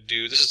is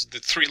the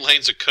 3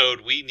 lines of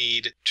code we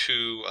need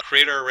to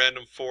create our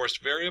random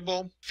forest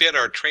variable, fit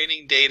our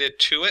training data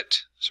to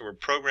it. So we're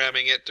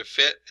programming it to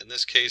fit. In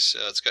this case,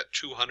 it's got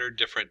 200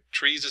 different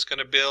trees it's going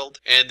to build,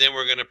 and then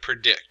we're going to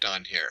predict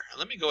on here. And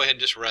let me go ahead and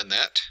just run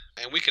that.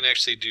 And we can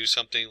actually do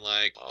something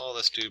like,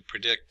 let's do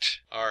predict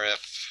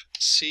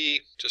RFC.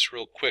 Just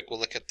real quick, we'll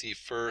look at the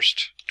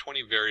first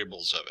 20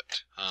 variables of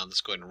it.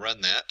 Let's go ahead and run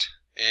that.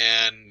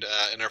 And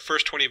in our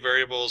first 20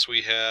 variables,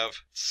 we have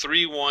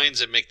 3 wines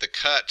that make the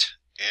cut,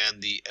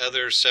 and the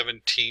other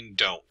 17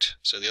 don't.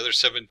 So the other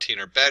 17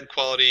 are bad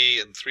quality,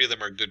 and 3 of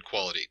them are good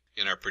quality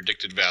in our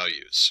predicted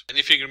values. And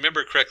if you can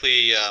remember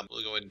correctly,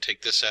 we'll go ahead and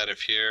take this out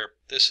of here.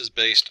 This is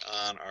based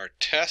on our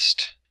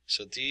test.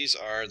 So these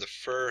are the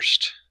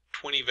first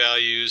 20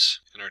 values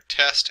in our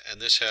test,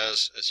 and this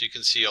has, as you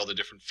can see, all the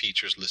different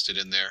features listed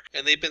in there,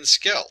 and they've been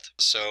scaled.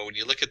 So when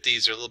you look at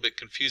these, they're a little bit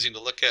confusing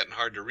to look at and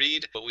hard to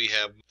read, but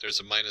there's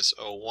a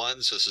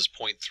 -0.01, so this is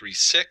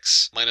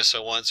 0.36,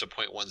 -0.01, so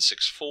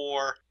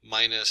 0.164,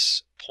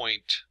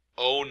 -0.0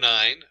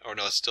 0.09, or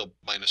no, it's still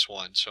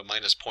 -1, so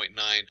minus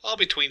 0.9, all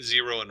between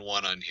 0 and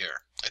 1 on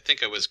here. I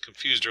think I was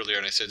confused earlier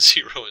and I said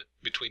 0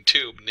 between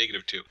 2,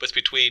 -2, but it's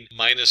between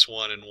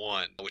 -1 and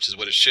 1, which is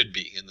what it should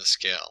be in the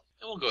scale.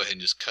 And we'll go ahead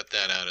and just cut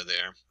that out of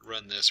there.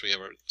 Run this. We have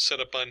our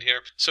setup on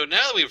here. So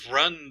now that we've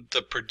run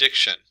the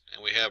prediction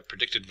and we have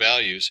predicted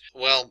values,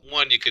 well,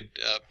 one, you could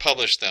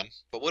publish them,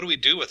 but what do we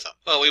do with them?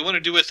 Well, what we want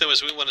to do with them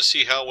is we want to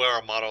see how well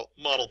our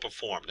model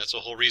performed. That's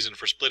the whole reason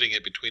for splitting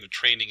it between a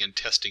training and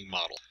testing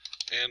model.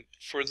 And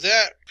for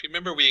that, if you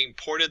remember, we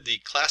imported the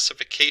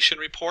classification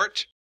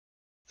report.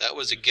 That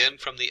was again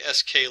from the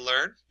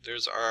Sklearn.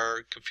 There's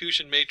our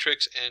confusion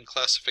matrix and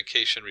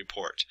classification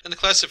report. And the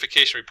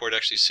classification report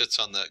actually sits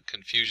on the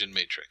confusion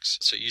matrix,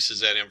 so it uses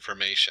that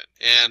information.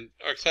 And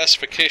our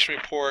classification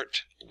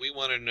report, we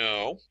want to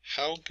know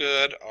how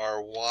good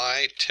our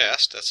Y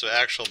test, that's the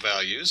actual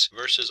values,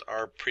 versus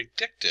our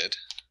predicted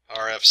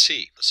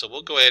RFC. So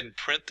we'll go ahead and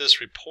print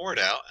this report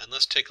out and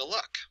let's take a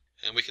look.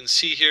 And we can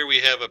see here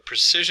we have a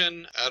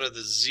precision out of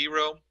the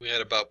 0. We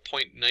had about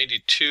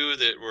 0.92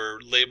 that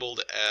were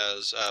labeled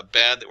as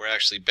bad that were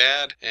actually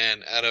bad.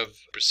 And out of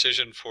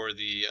precision for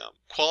the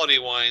quality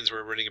wines,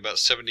 we're running about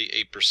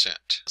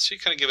 78%. So you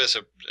kind of give us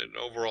an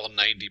overall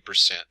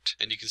 90%.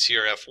 And you can see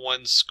our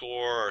F1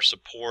 score, our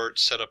support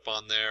set up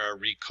on there, our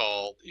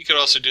recall. You could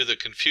also do the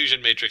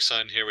confusion matrix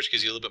on here, which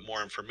gives you a little bit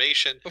more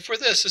information. But for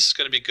this is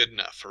going to be good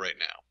enough for right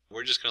now.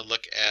 We're just going to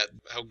look at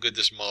how good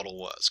this model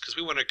was, because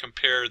we want to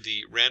compare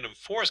the random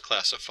forest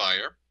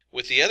classifier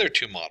with the other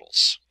two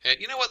models.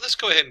 And you know what, let's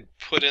go ahead and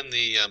put in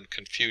the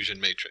confusion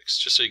matrix,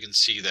 just so you can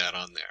see that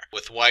on there,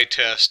 with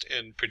Y-test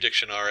and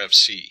prediction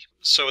RFC.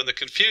 So in the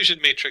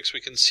confusion matrix,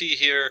 we can see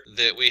here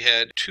that we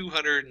had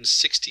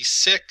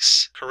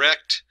 266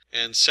 correct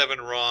and 7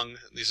 wrong.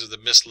 These are the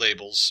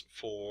mislabels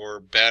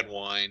for bad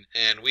wine,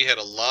 and we had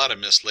a lot of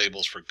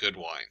mislabels for good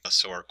wine.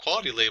 So our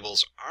quality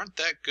labels aren't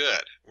that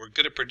good. We're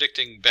good at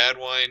predicting bad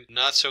wine,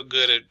 not so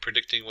good at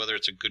predicting whether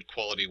it's a good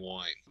quality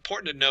wine.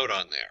 Important to note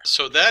on there.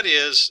 So that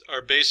is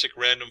our basic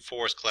random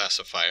forest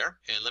classifier.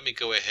 And let me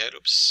go ahead,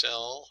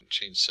 cell,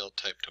 change cell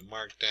type to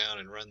markdown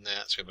and run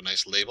that so we have a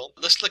nice label.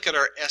 Let's look at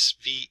our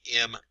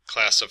SVM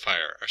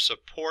classifier, our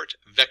support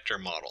vector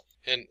model.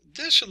 And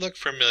this should look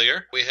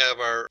familiar. We have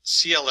our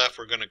CLF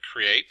we're going to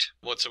create.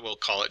 We'll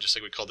call it, just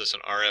like we call this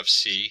an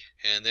RFC.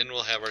 And then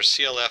we'll have our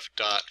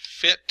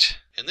CLF.fit.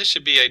 And this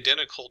should be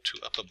identical to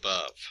up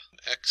above.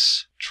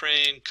 X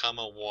train,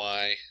 comma,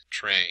 Y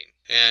train.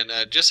 And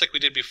just like we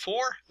did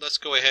before, let's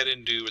go ahead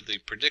and do the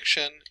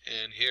prediction.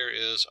 And here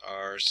is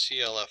our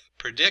CLF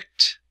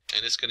predict.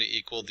 And it's going to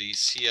equal the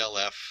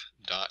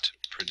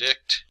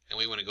CLF.predict. And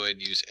we want to go ahead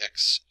and use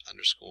X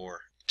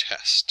underscore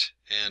test.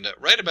 And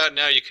right about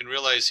now you can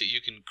realize that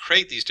you can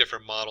create these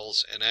different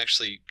models and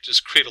actually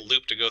just create a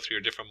loop to go through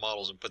your different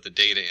models and put the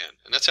data in.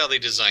 And that's how they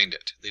designed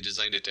it. They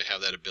designed it to have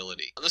that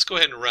ability. Let's go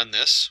ahead and run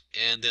this,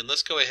 and then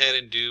let's go ahead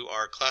and do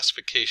our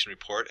classification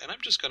report. And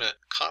I'm just going to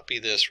copy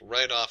this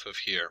right off of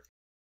here.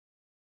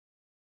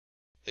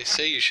 They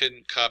say you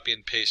shouldn't copy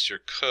and paste your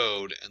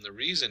code, and the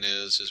reason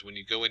is when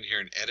you go in here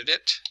and edit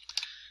it,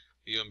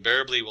 you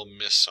invariably will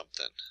miss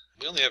something.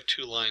 We only have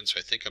 2 lines, so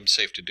I think I'm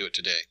safe to do it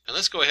today. And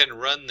let's go ahead and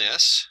run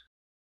this.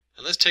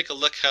 And let's take a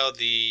look how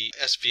the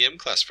SVM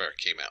classifier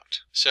came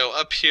out. So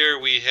up here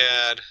we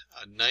had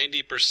a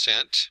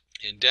 90%,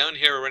 and down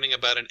here we're running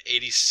about an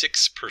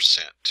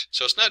 86%.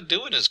 So it's not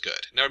doing as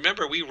good. Now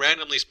remember, we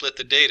randomly split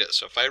the data,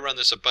 so if I run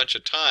this a bunch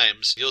of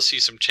times, you'll see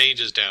some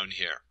changes down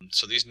here.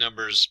 So these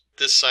numbers,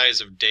 this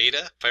size of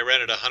data, if I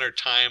ran it 100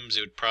 times, it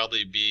would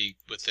probably be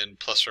within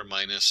plus or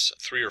minus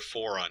 3 or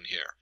 4 on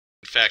here.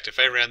 In fact, if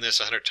I ran this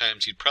 100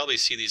 times, you'd probably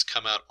see these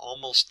come out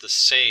almost the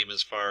same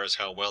as far as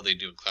how well they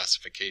do in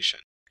classification.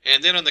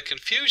 And then on the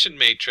confusion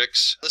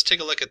matrix, let's take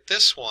a look at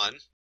this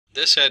one.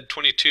 This had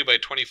 22 by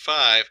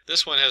 25.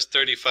 This one has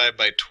 35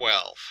 by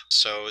 12.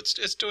 So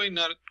it's doing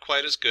not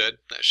quite as good.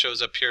 That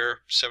shows up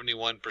here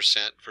 71%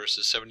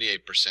 versus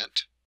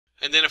 78%.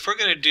 And then if we're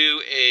going to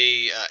do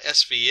a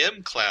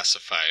SVM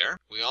classifier,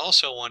 we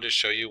also want to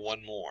show you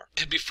one more.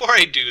 And before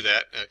I do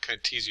that, kind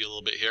of tease you a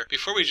little bit here,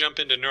 before we jump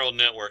into neural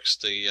networks,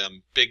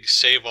 the big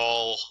save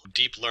all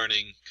deep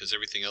learning, because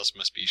everything else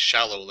must be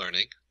shallow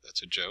learning,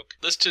 that's a joke.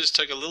 Let's just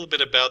talk a little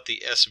bit about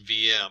the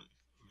SVM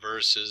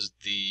versus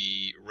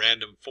the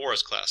random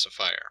forest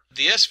classifier.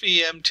 The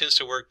SVM tends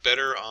to work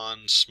better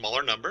on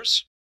smaller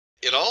numbers.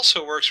 It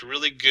also works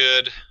really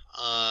good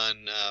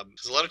on,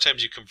 because a lot of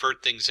times you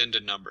convert things into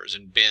numbers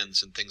and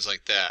bins and things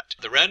like that.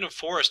 The random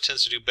forest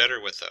tends to do better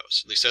with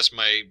those. At least that's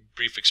my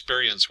brief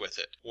experience with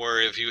it.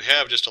 Where if you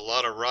have just a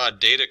lot of raw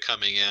data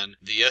coming in,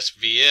 the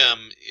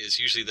SVM is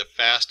usually the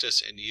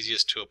fastest and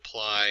easiest to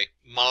apply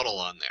model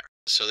on there.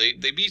 So they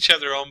each have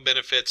their own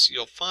benefits.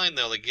 You'll find,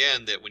 though,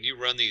 again, that when you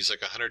run these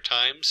like 100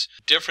 times,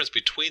 the difference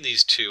between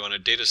these two on a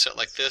data set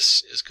like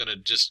this is going to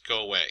just go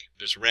away.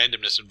 There's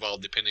randomness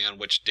involved depending on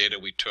which data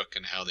we took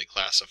and how they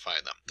classify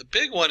them. The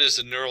big one is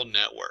the neural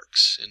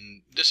networks.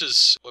 And this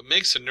is what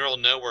makes the neural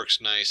networks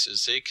nice,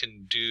 is they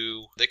can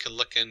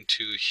look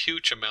into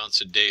huge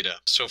amounts of data.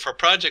 So for a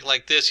project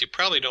like this, you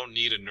probably don't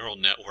need a neural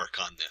network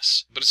on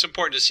this. But it's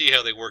important to see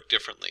how they work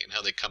differently and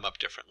how they come up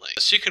differently.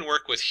 So you can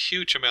work with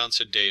huge amounts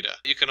of data.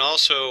 You can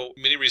also,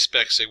 in many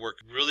respects, they work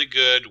really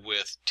good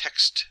with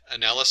text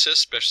analysis,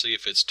 especially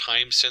if it's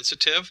time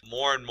sensitive.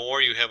 More and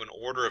more you have an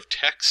order of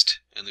text,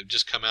 and they've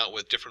just come out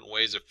with different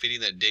ways of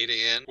feeding that data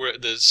in, where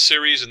the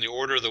series and the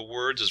order of the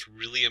words is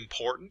really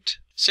important.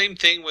 Same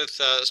thing with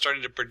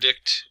starting to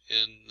predict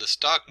in the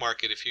stock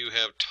market. If you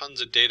have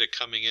tons of data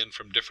coming in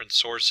from different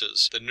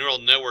sources, the neural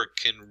network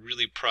can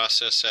really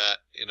process that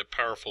in a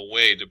powerful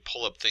way to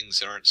pull up things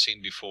that aren't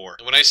seen before.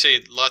 And when I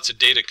say lots of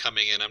data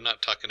coming in, I'm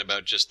not talking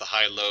about just the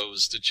high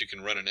lows that you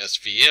can run an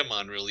SVM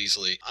on real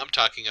easily. I'm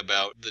talking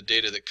about the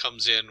data that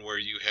comes in where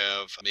you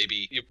have,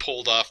 maybe you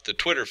pulled off the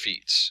Twitter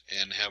feeds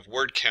and have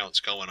word counts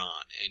going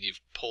on, and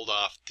you've pulled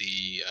off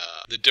the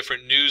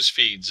different news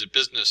feeds that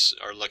business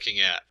are looking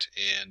at,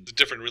 and the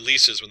different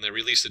releases when they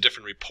release the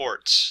different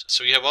reports.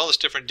 So you have all this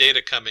different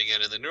data coming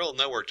in, and the neural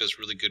network does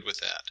really good with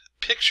that.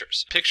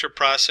 Pictures. Picture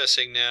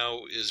processing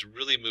now is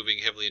really moving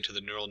heavily into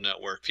the neural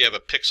network. If you have a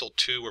Pixel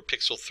 2 or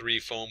Pixel 3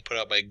 phone put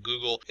out by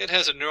Google, it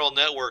has a neural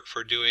network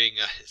for doing,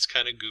 it's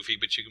kind of goofy,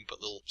 but you can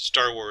put little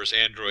Star Wars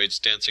androids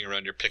dancing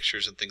around your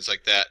pictures and things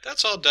like that.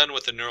 That's all done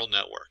with the neural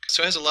network.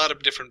 So it has a lot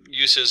of different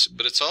uses,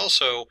 but it's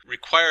also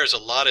requires a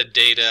lot of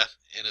data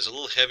and is a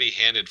little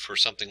heavy-handed for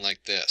something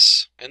like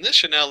this. And this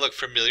should now look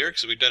familiar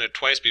because we've done it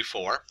twice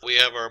before. We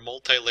have our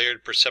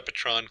multi-layered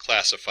perceptron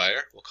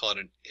classifier. We'll call it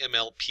an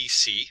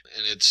MLPC,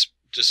 and it's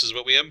just as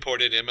what we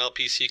imported,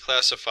 MLPC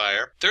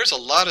classifier. There's a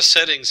lot of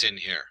settings in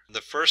here.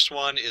 The first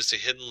one is the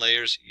hidden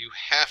layers. You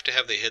have to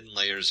have the hidden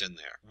layers in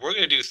there. We're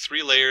going to do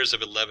 3 layers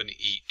of 11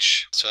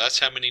 each. So that's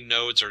how many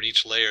nodes are in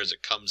each layer as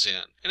it comes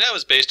in. And that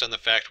was based on the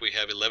fact we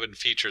have 11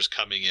 features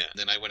coming in.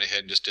 Then I went ahead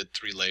and just did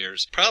 3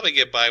 layers. Probably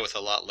get by with a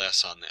lot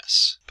less on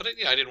this. But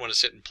I didn't want to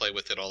sit and play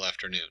with it all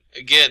afternoon.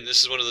 Again,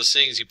 this is one of those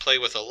things you play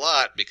with a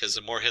lot because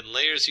the more hidden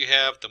layers you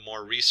have, the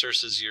more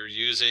resources you're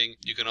using.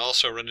 You can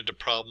also run into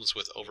problems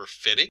with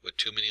overfitting, with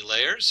too many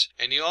layers,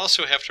 and you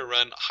also have to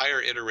run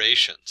higher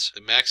iterations.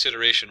 The max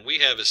iteration we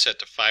have is set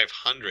to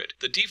 500.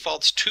 The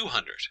default's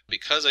 200.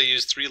 Because I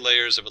use 3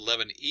 layers of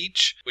 11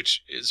 each,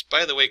 which is,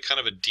 by the way, kind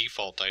of a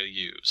default I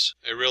use.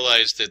 I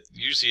realized that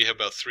usually you have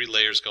about 3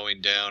 layers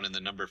going down and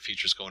the number of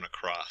features going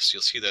across.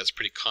 You'll see that's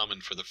pretty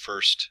common for the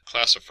first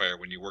classifier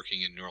when you're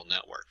working in neural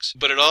networks.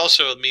 But it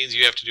also means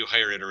you have to do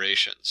higher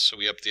iterations. So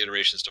we up the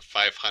iterations to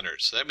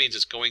 500. So that means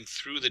it's going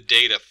through the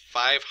data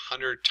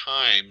 500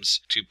 times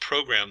to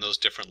program those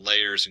different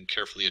layers and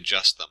carefully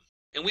adjust them.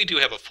 And we do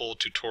have a full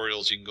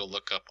tutorials you can go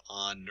look up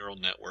on neural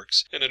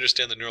networks and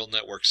understand the neural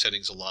network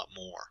settings a lot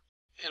more.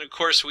 And of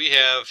course we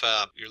have,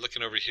 you're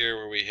looking over here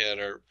where we had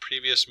our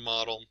previous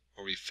model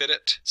where we fit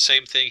it.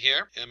 Same thing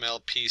here,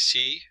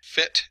 MLPC,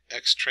 fit,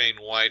 X train,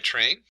 Y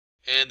train.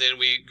 And then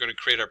we're going to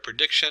create our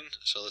prediction.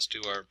 So let's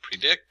do our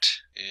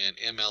predict and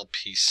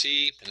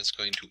MLPC, and it's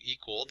going to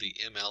equal the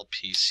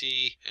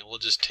MLPC. And we'll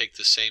just take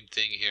the same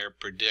thing here,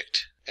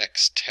 predict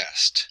X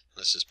test.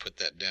 Let's just put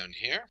that down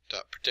here,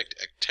 .predict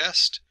X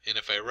test. And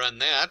if I run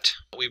that,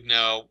 we've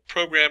now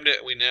programmed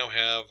it. We now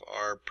have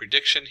our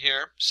prediction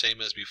here,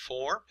 same as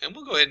before. And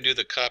we'll go ahead and do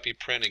the copy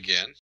print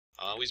again.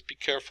 Always be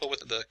careful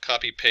with the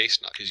copy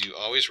paste, because you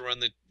always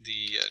run the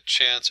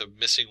chance of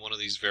missing one of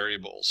these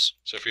variables.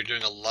 So if you're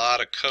doing a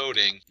lot of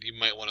coding, you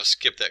might want to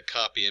skip that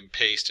copy and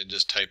paste and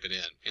just type it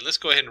in. And let's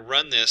go ahead and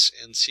run this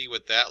and see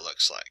what that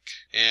looks like.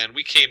 And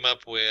we came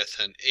up with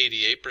an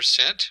 88%.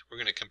 We're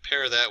going to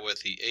compare that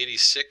with the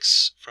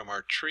 86 from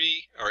our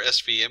tree, our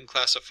SVM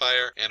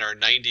classifier, and our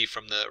 90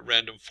 from the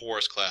random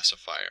forest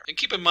classifier. And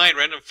keep in mind,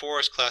 random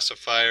forest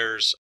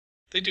classifiers,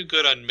 they do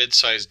good on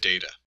mid-sized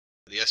data.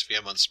 The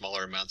SVM on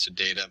smaller amounts of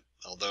data,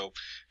 although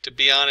to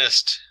be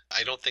honest,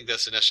 I don't think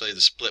that's necessarily the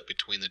split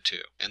between the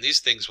two. And these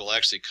things will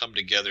actually come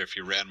together if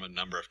you ran them a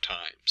number of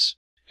times.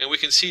 And we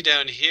can see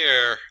down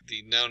here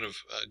the amount of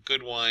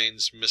good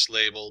wines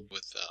mislabeled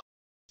with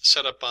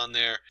setup on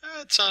there.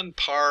 It's on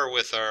par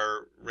with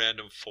our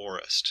random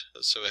forest.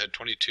 So it had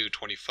 22,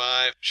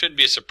 25. Shouldn't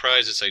be a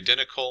surprise, it's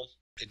identical.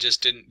 It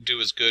just didn't do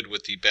as good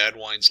with the bad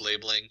wines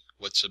labeling,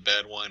 what's a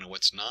bad wine and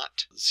what's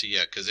not. Let's see,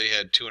 yeah, because they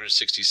had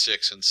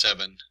 266 and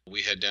 7.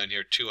 We had down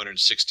here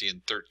 260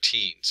 and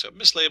 13. So it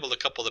mislabeled a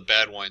couple of the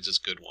bad wines as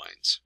good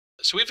wines.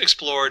 So we've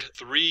explored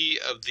 3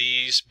 of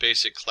these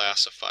basic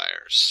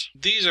classifiers.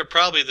 These are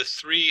probably the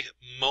 3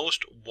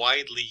 most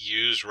widely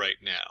used right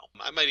now.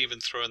 I might even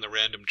throw in the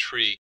random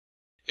tree.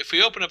 If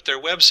we open up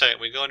their website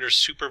and we go under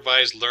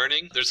supervised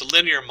learning, there's a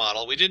linear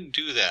model. We didn't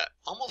do that.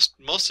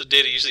 Most of the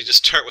data usually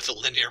just start with a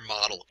linear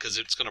model because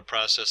it's going to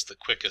process the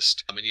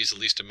quickest and use the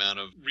least amount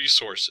of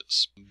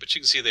resources. But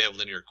you can see they have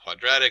linear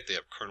quadratic, they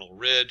have kernel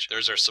ridge.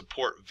 There's our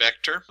support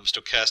vector,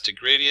 stochastic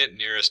gradient,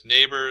 nearest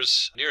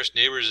neighbors. Nearest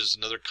neighbors is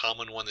another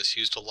common one that's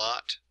used a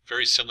lot.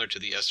 Very similar to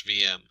the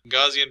SVM.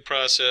 Gaussian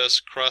process,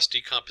 cross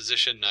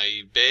decomposition,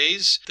 naive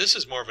Bayes. This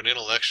is more of an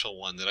intellectual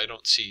one that I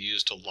don't see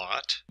used a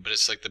lot, but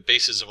it's like the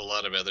basis of a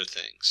lot of other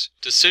things.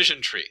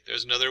 Decision tree.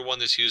 There's another one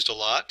that's used a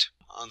lot.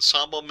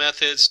 Ensemble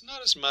methods,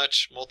 not as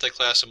much.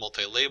 Multi-class and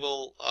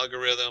multi-label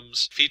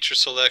algorithms, feature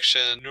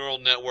selection, neural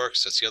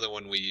networks, that's the other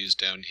one we use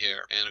down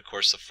here, and of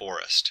course the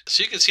forest.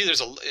 So you can see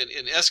there's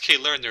in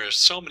Sklearn there are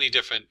so many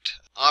different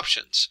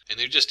options, and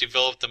they've just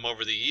developed them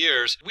over the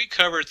years. We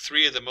covered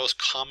 3 of the most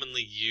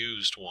commonly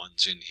used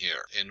ones in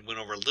here and went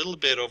over a little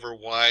bit over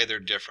why they're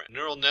different.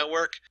 Neural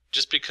network,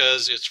 just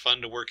because it's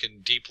fun to work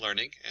in deep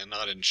learning and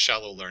not in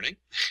shallow learning,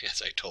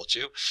 as I told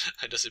you.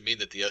 That doesn't mean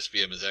that the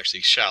SVM is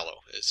actually shallow.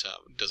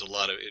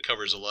 It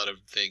covers a lot of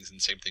things,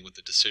 and same thing with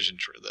the decision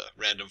tree, the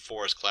random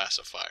forest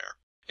classifier.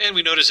 And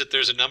we notice that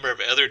there's a number of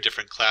other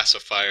different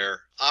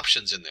classifier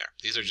options in there.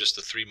 These are just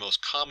the 3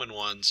 most common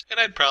ones, and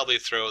I'd probably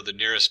throw the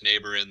nearest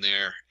neighbor in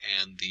there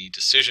and the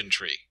decision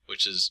tree,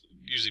 which is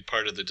usually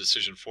part of the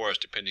decision forest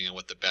depending on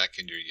what the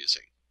backend you're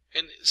using.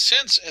 And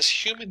since, as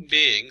human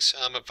beings,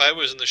 if I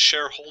was in the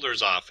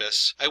shareholder's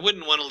office, I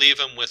wouldn't want to leave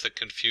them with a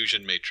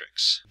confusion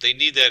matrix. They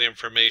need that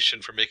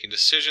information for making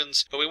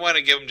decisions, but we want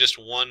to give them just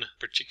one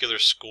particular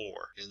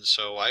score. And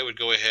so I would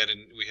go ahead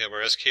and we have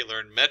our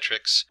Sklearn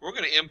metrics. We're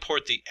going to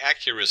import the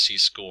accuracy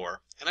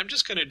score, and I'm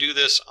just going to do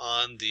this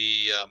on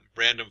the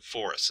random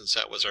forest since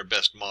that was our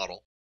best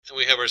model. And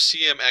we have our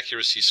CM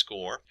accuracy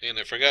score, and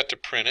I forgot to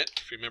print it.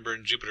 If you remember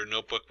in Jupyter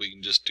Notebook, we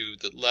can just do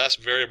the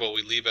last variable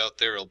we leave out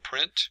there, it'll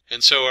print.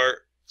 And so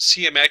our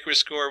CM accuracy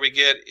score we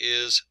get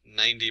is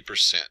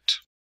 90%.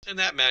 And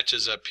that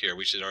matches up here.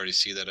 We should already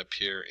see that up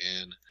here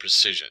in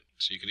precision.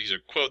 So you could either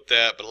quote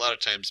that, but a lot of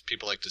times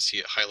people like to see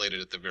it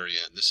highlighted at the very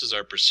end. This is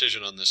our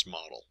precision on this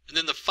model. And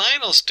then the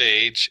final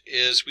stage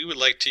is we would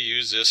like to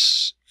use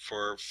this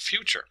for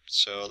future.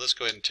 So let's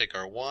go ahead and take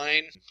our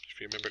wine. If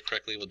you remember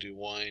correctly, we'll do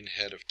wine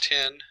head of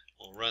 10.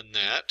 We'll run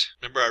that.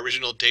 Remember our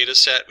original data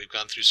set? We've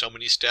gone through so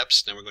many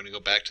steps. Now we're going to go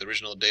back to the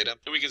original data.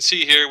 And we can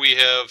see here we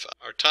have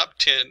our top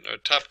 10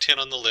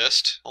 on the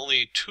list.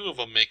 Only 2 of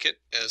them make it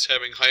as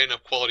having high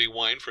enough quality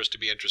wine for us to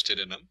be interested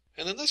in them.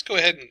 And then let's go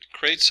ahead and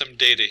create some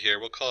data here.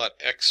 We'll call it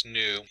x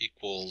new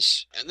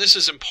equals, and this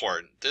is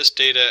important. This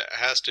data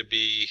has to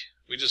be,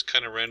 we just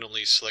kind of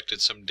randomly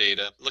selected some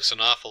data. It looks an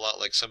awful lot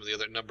like some of the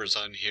other numbers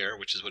on here,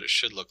 which is what it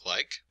should look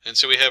like. And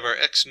so we have our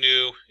x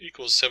new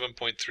equals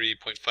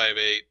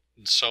 7.3.58.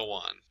 and so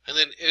on. And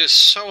then it is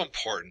so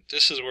important.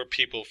 This is where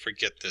people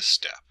forget this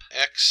step.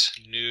 X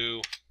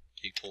new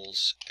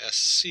equals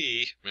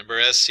SC.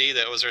 Remember SC?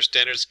 That was our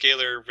standard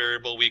scalar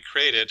variable we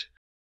created.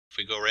 If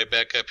we go right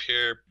back up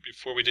here,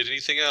 before we did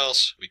anything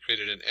else, we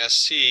created an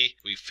SC,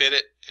 we fit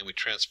it, and we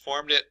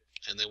transformed it,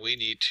 and then we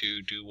need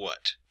to do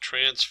what?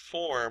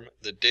 Transform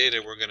the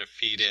data we're going to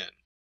feed in.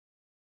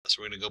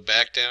 So we're going to go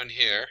back down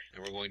here,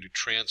 and we're going to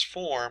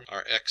transform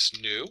our X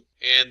new,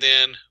 and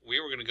then we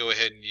were going to go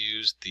ahead and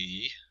use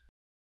the,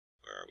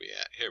 where are we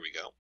at? Here we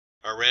go.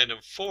 Our random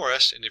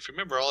forest, and if you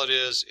remember, all it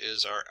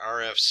is our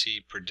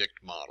RFC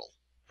predict model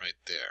right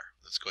there.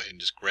 Let's go ahead and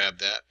just grab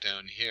that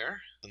down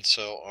here. And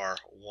so our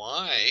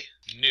Y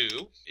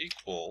new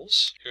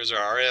equals, here's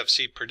our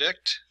RFC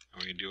predict.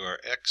 We're going to do our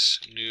X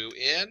new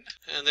in,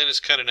 and then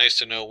it's kind of nice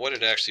to know what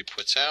it actually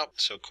puts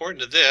out. So according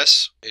to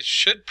this, it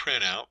should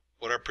print out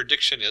what our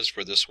prediction is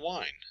for this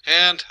wine.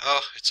 And,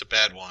 oh, it's a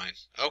bad wine.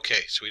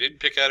 Okay, so we didn't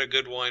pick out a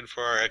good wine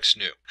for our X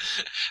new.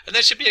 And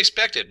that should be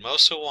expected.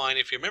 Most of the wine,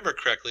 if you remember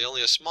correctly,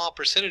 only a small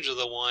percentage of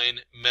the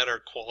wine met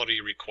our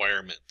quality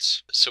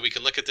requirements. So we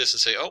can look at this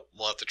and say, oh,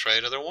 we'll have to try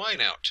another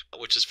wine out,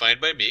 which is fine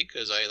by me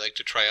because I like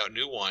to try out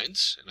new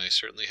wines, and I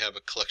certainly have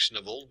a collection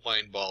of old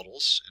wine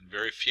bottles, and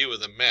very few of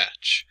them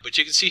match. But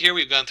you can see here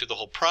we've gone through the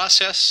whole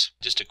process.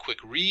 Just a quick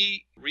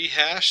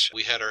rehash.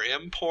 We had our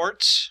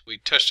imports. We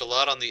touched a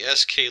lot on the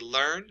Sklearn,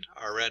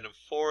 our random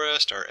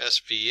forest, our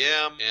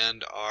SVM,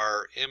 and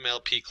our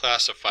MLP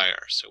classifier.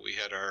 So we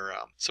had our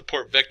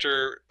support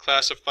vector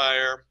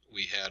classifier,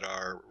 we had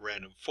our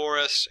random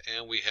forest,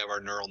 and we have our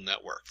neural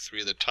network,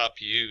 3 of the top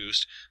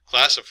used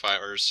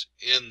classifiers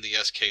in the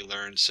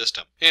Sklearn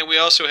system. And we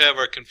also have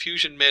our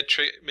confusion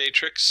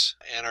matrix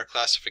and our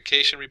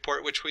classification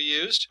report, which we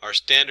used, our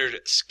standard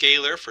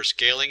scaler for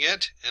scaling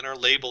it, and our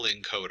label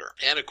encoder.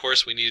 And of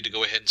course we needed to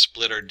go ahead and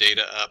split our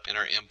data up in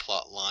our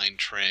mplot line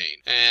train.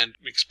 And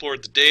we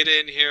explored the data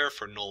in here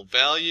for null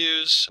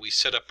values. We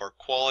set up our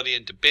quality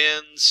into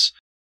bins.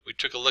 We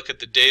took a look at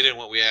the data and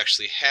what we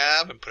actually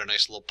have and put a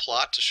nice little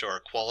plot to show our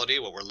quality,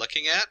 what we're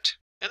looking at.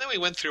 And then we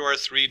went through our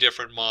 3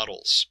 different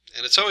models.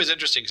 And it's always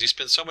interesting because you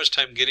spend so much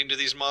time getting to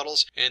these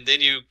models, and then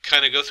you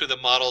kind of go through the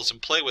models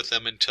and play with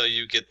them until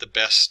you get the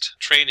best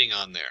training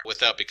on there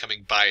without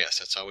becoming biased.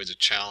 That's always a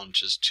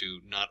challenge, is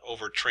to not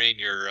overtrain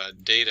your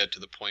data to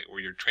the point where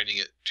you're training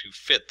it to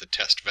fit the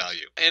test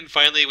value. And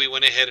finally, we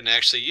went ahead and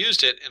actually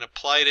used it and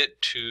applied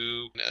it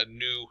to a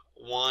new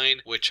wine,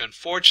 which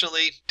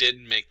unfortunately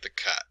didn't make the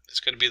cut. It's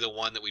going to be the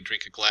one that we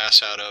drink a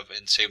glass out of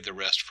and save the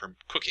rest for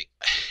cooking.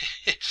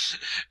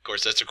 Of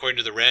course, that's according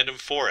to the random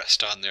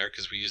forest on there,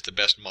 because we used the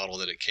best model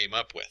that it came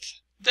up with.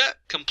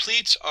 That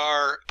completes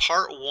our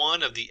part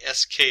 1 of the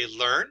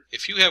Sklearn.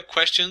 If you have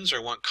questions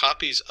or want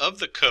copies of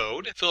the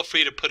code, feel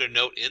free to put a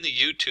note in the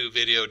YouTube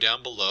video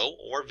down below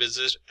or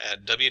visit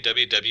at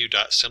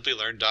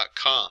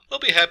www.simplilearn.com. We'll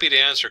be happy to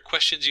answer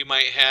questions you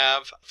might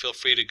have. Feel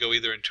free to go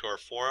either into our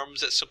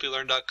forums at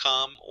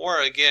simplilearn.com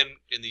or again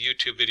in the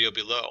YouTube video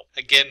below.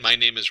 Again, my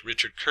name is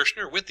Richard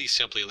Kirschner with the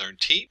Simplilearn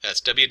team. That's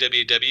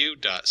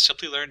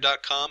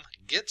www.simplilearn.com.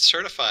 Get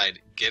certified,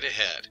 get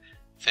ahead.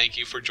 Thank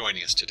you for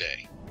joining us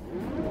today.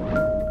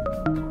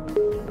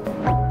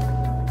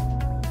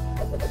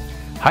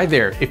 Hi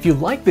there, if you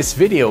like this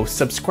video,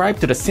 subscribe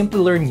to the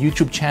Simplilearn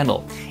YouTube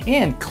channel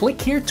and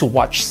click here to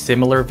watch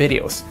similar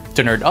videos.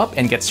 To nerd up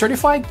and get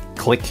certified,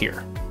 click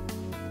here.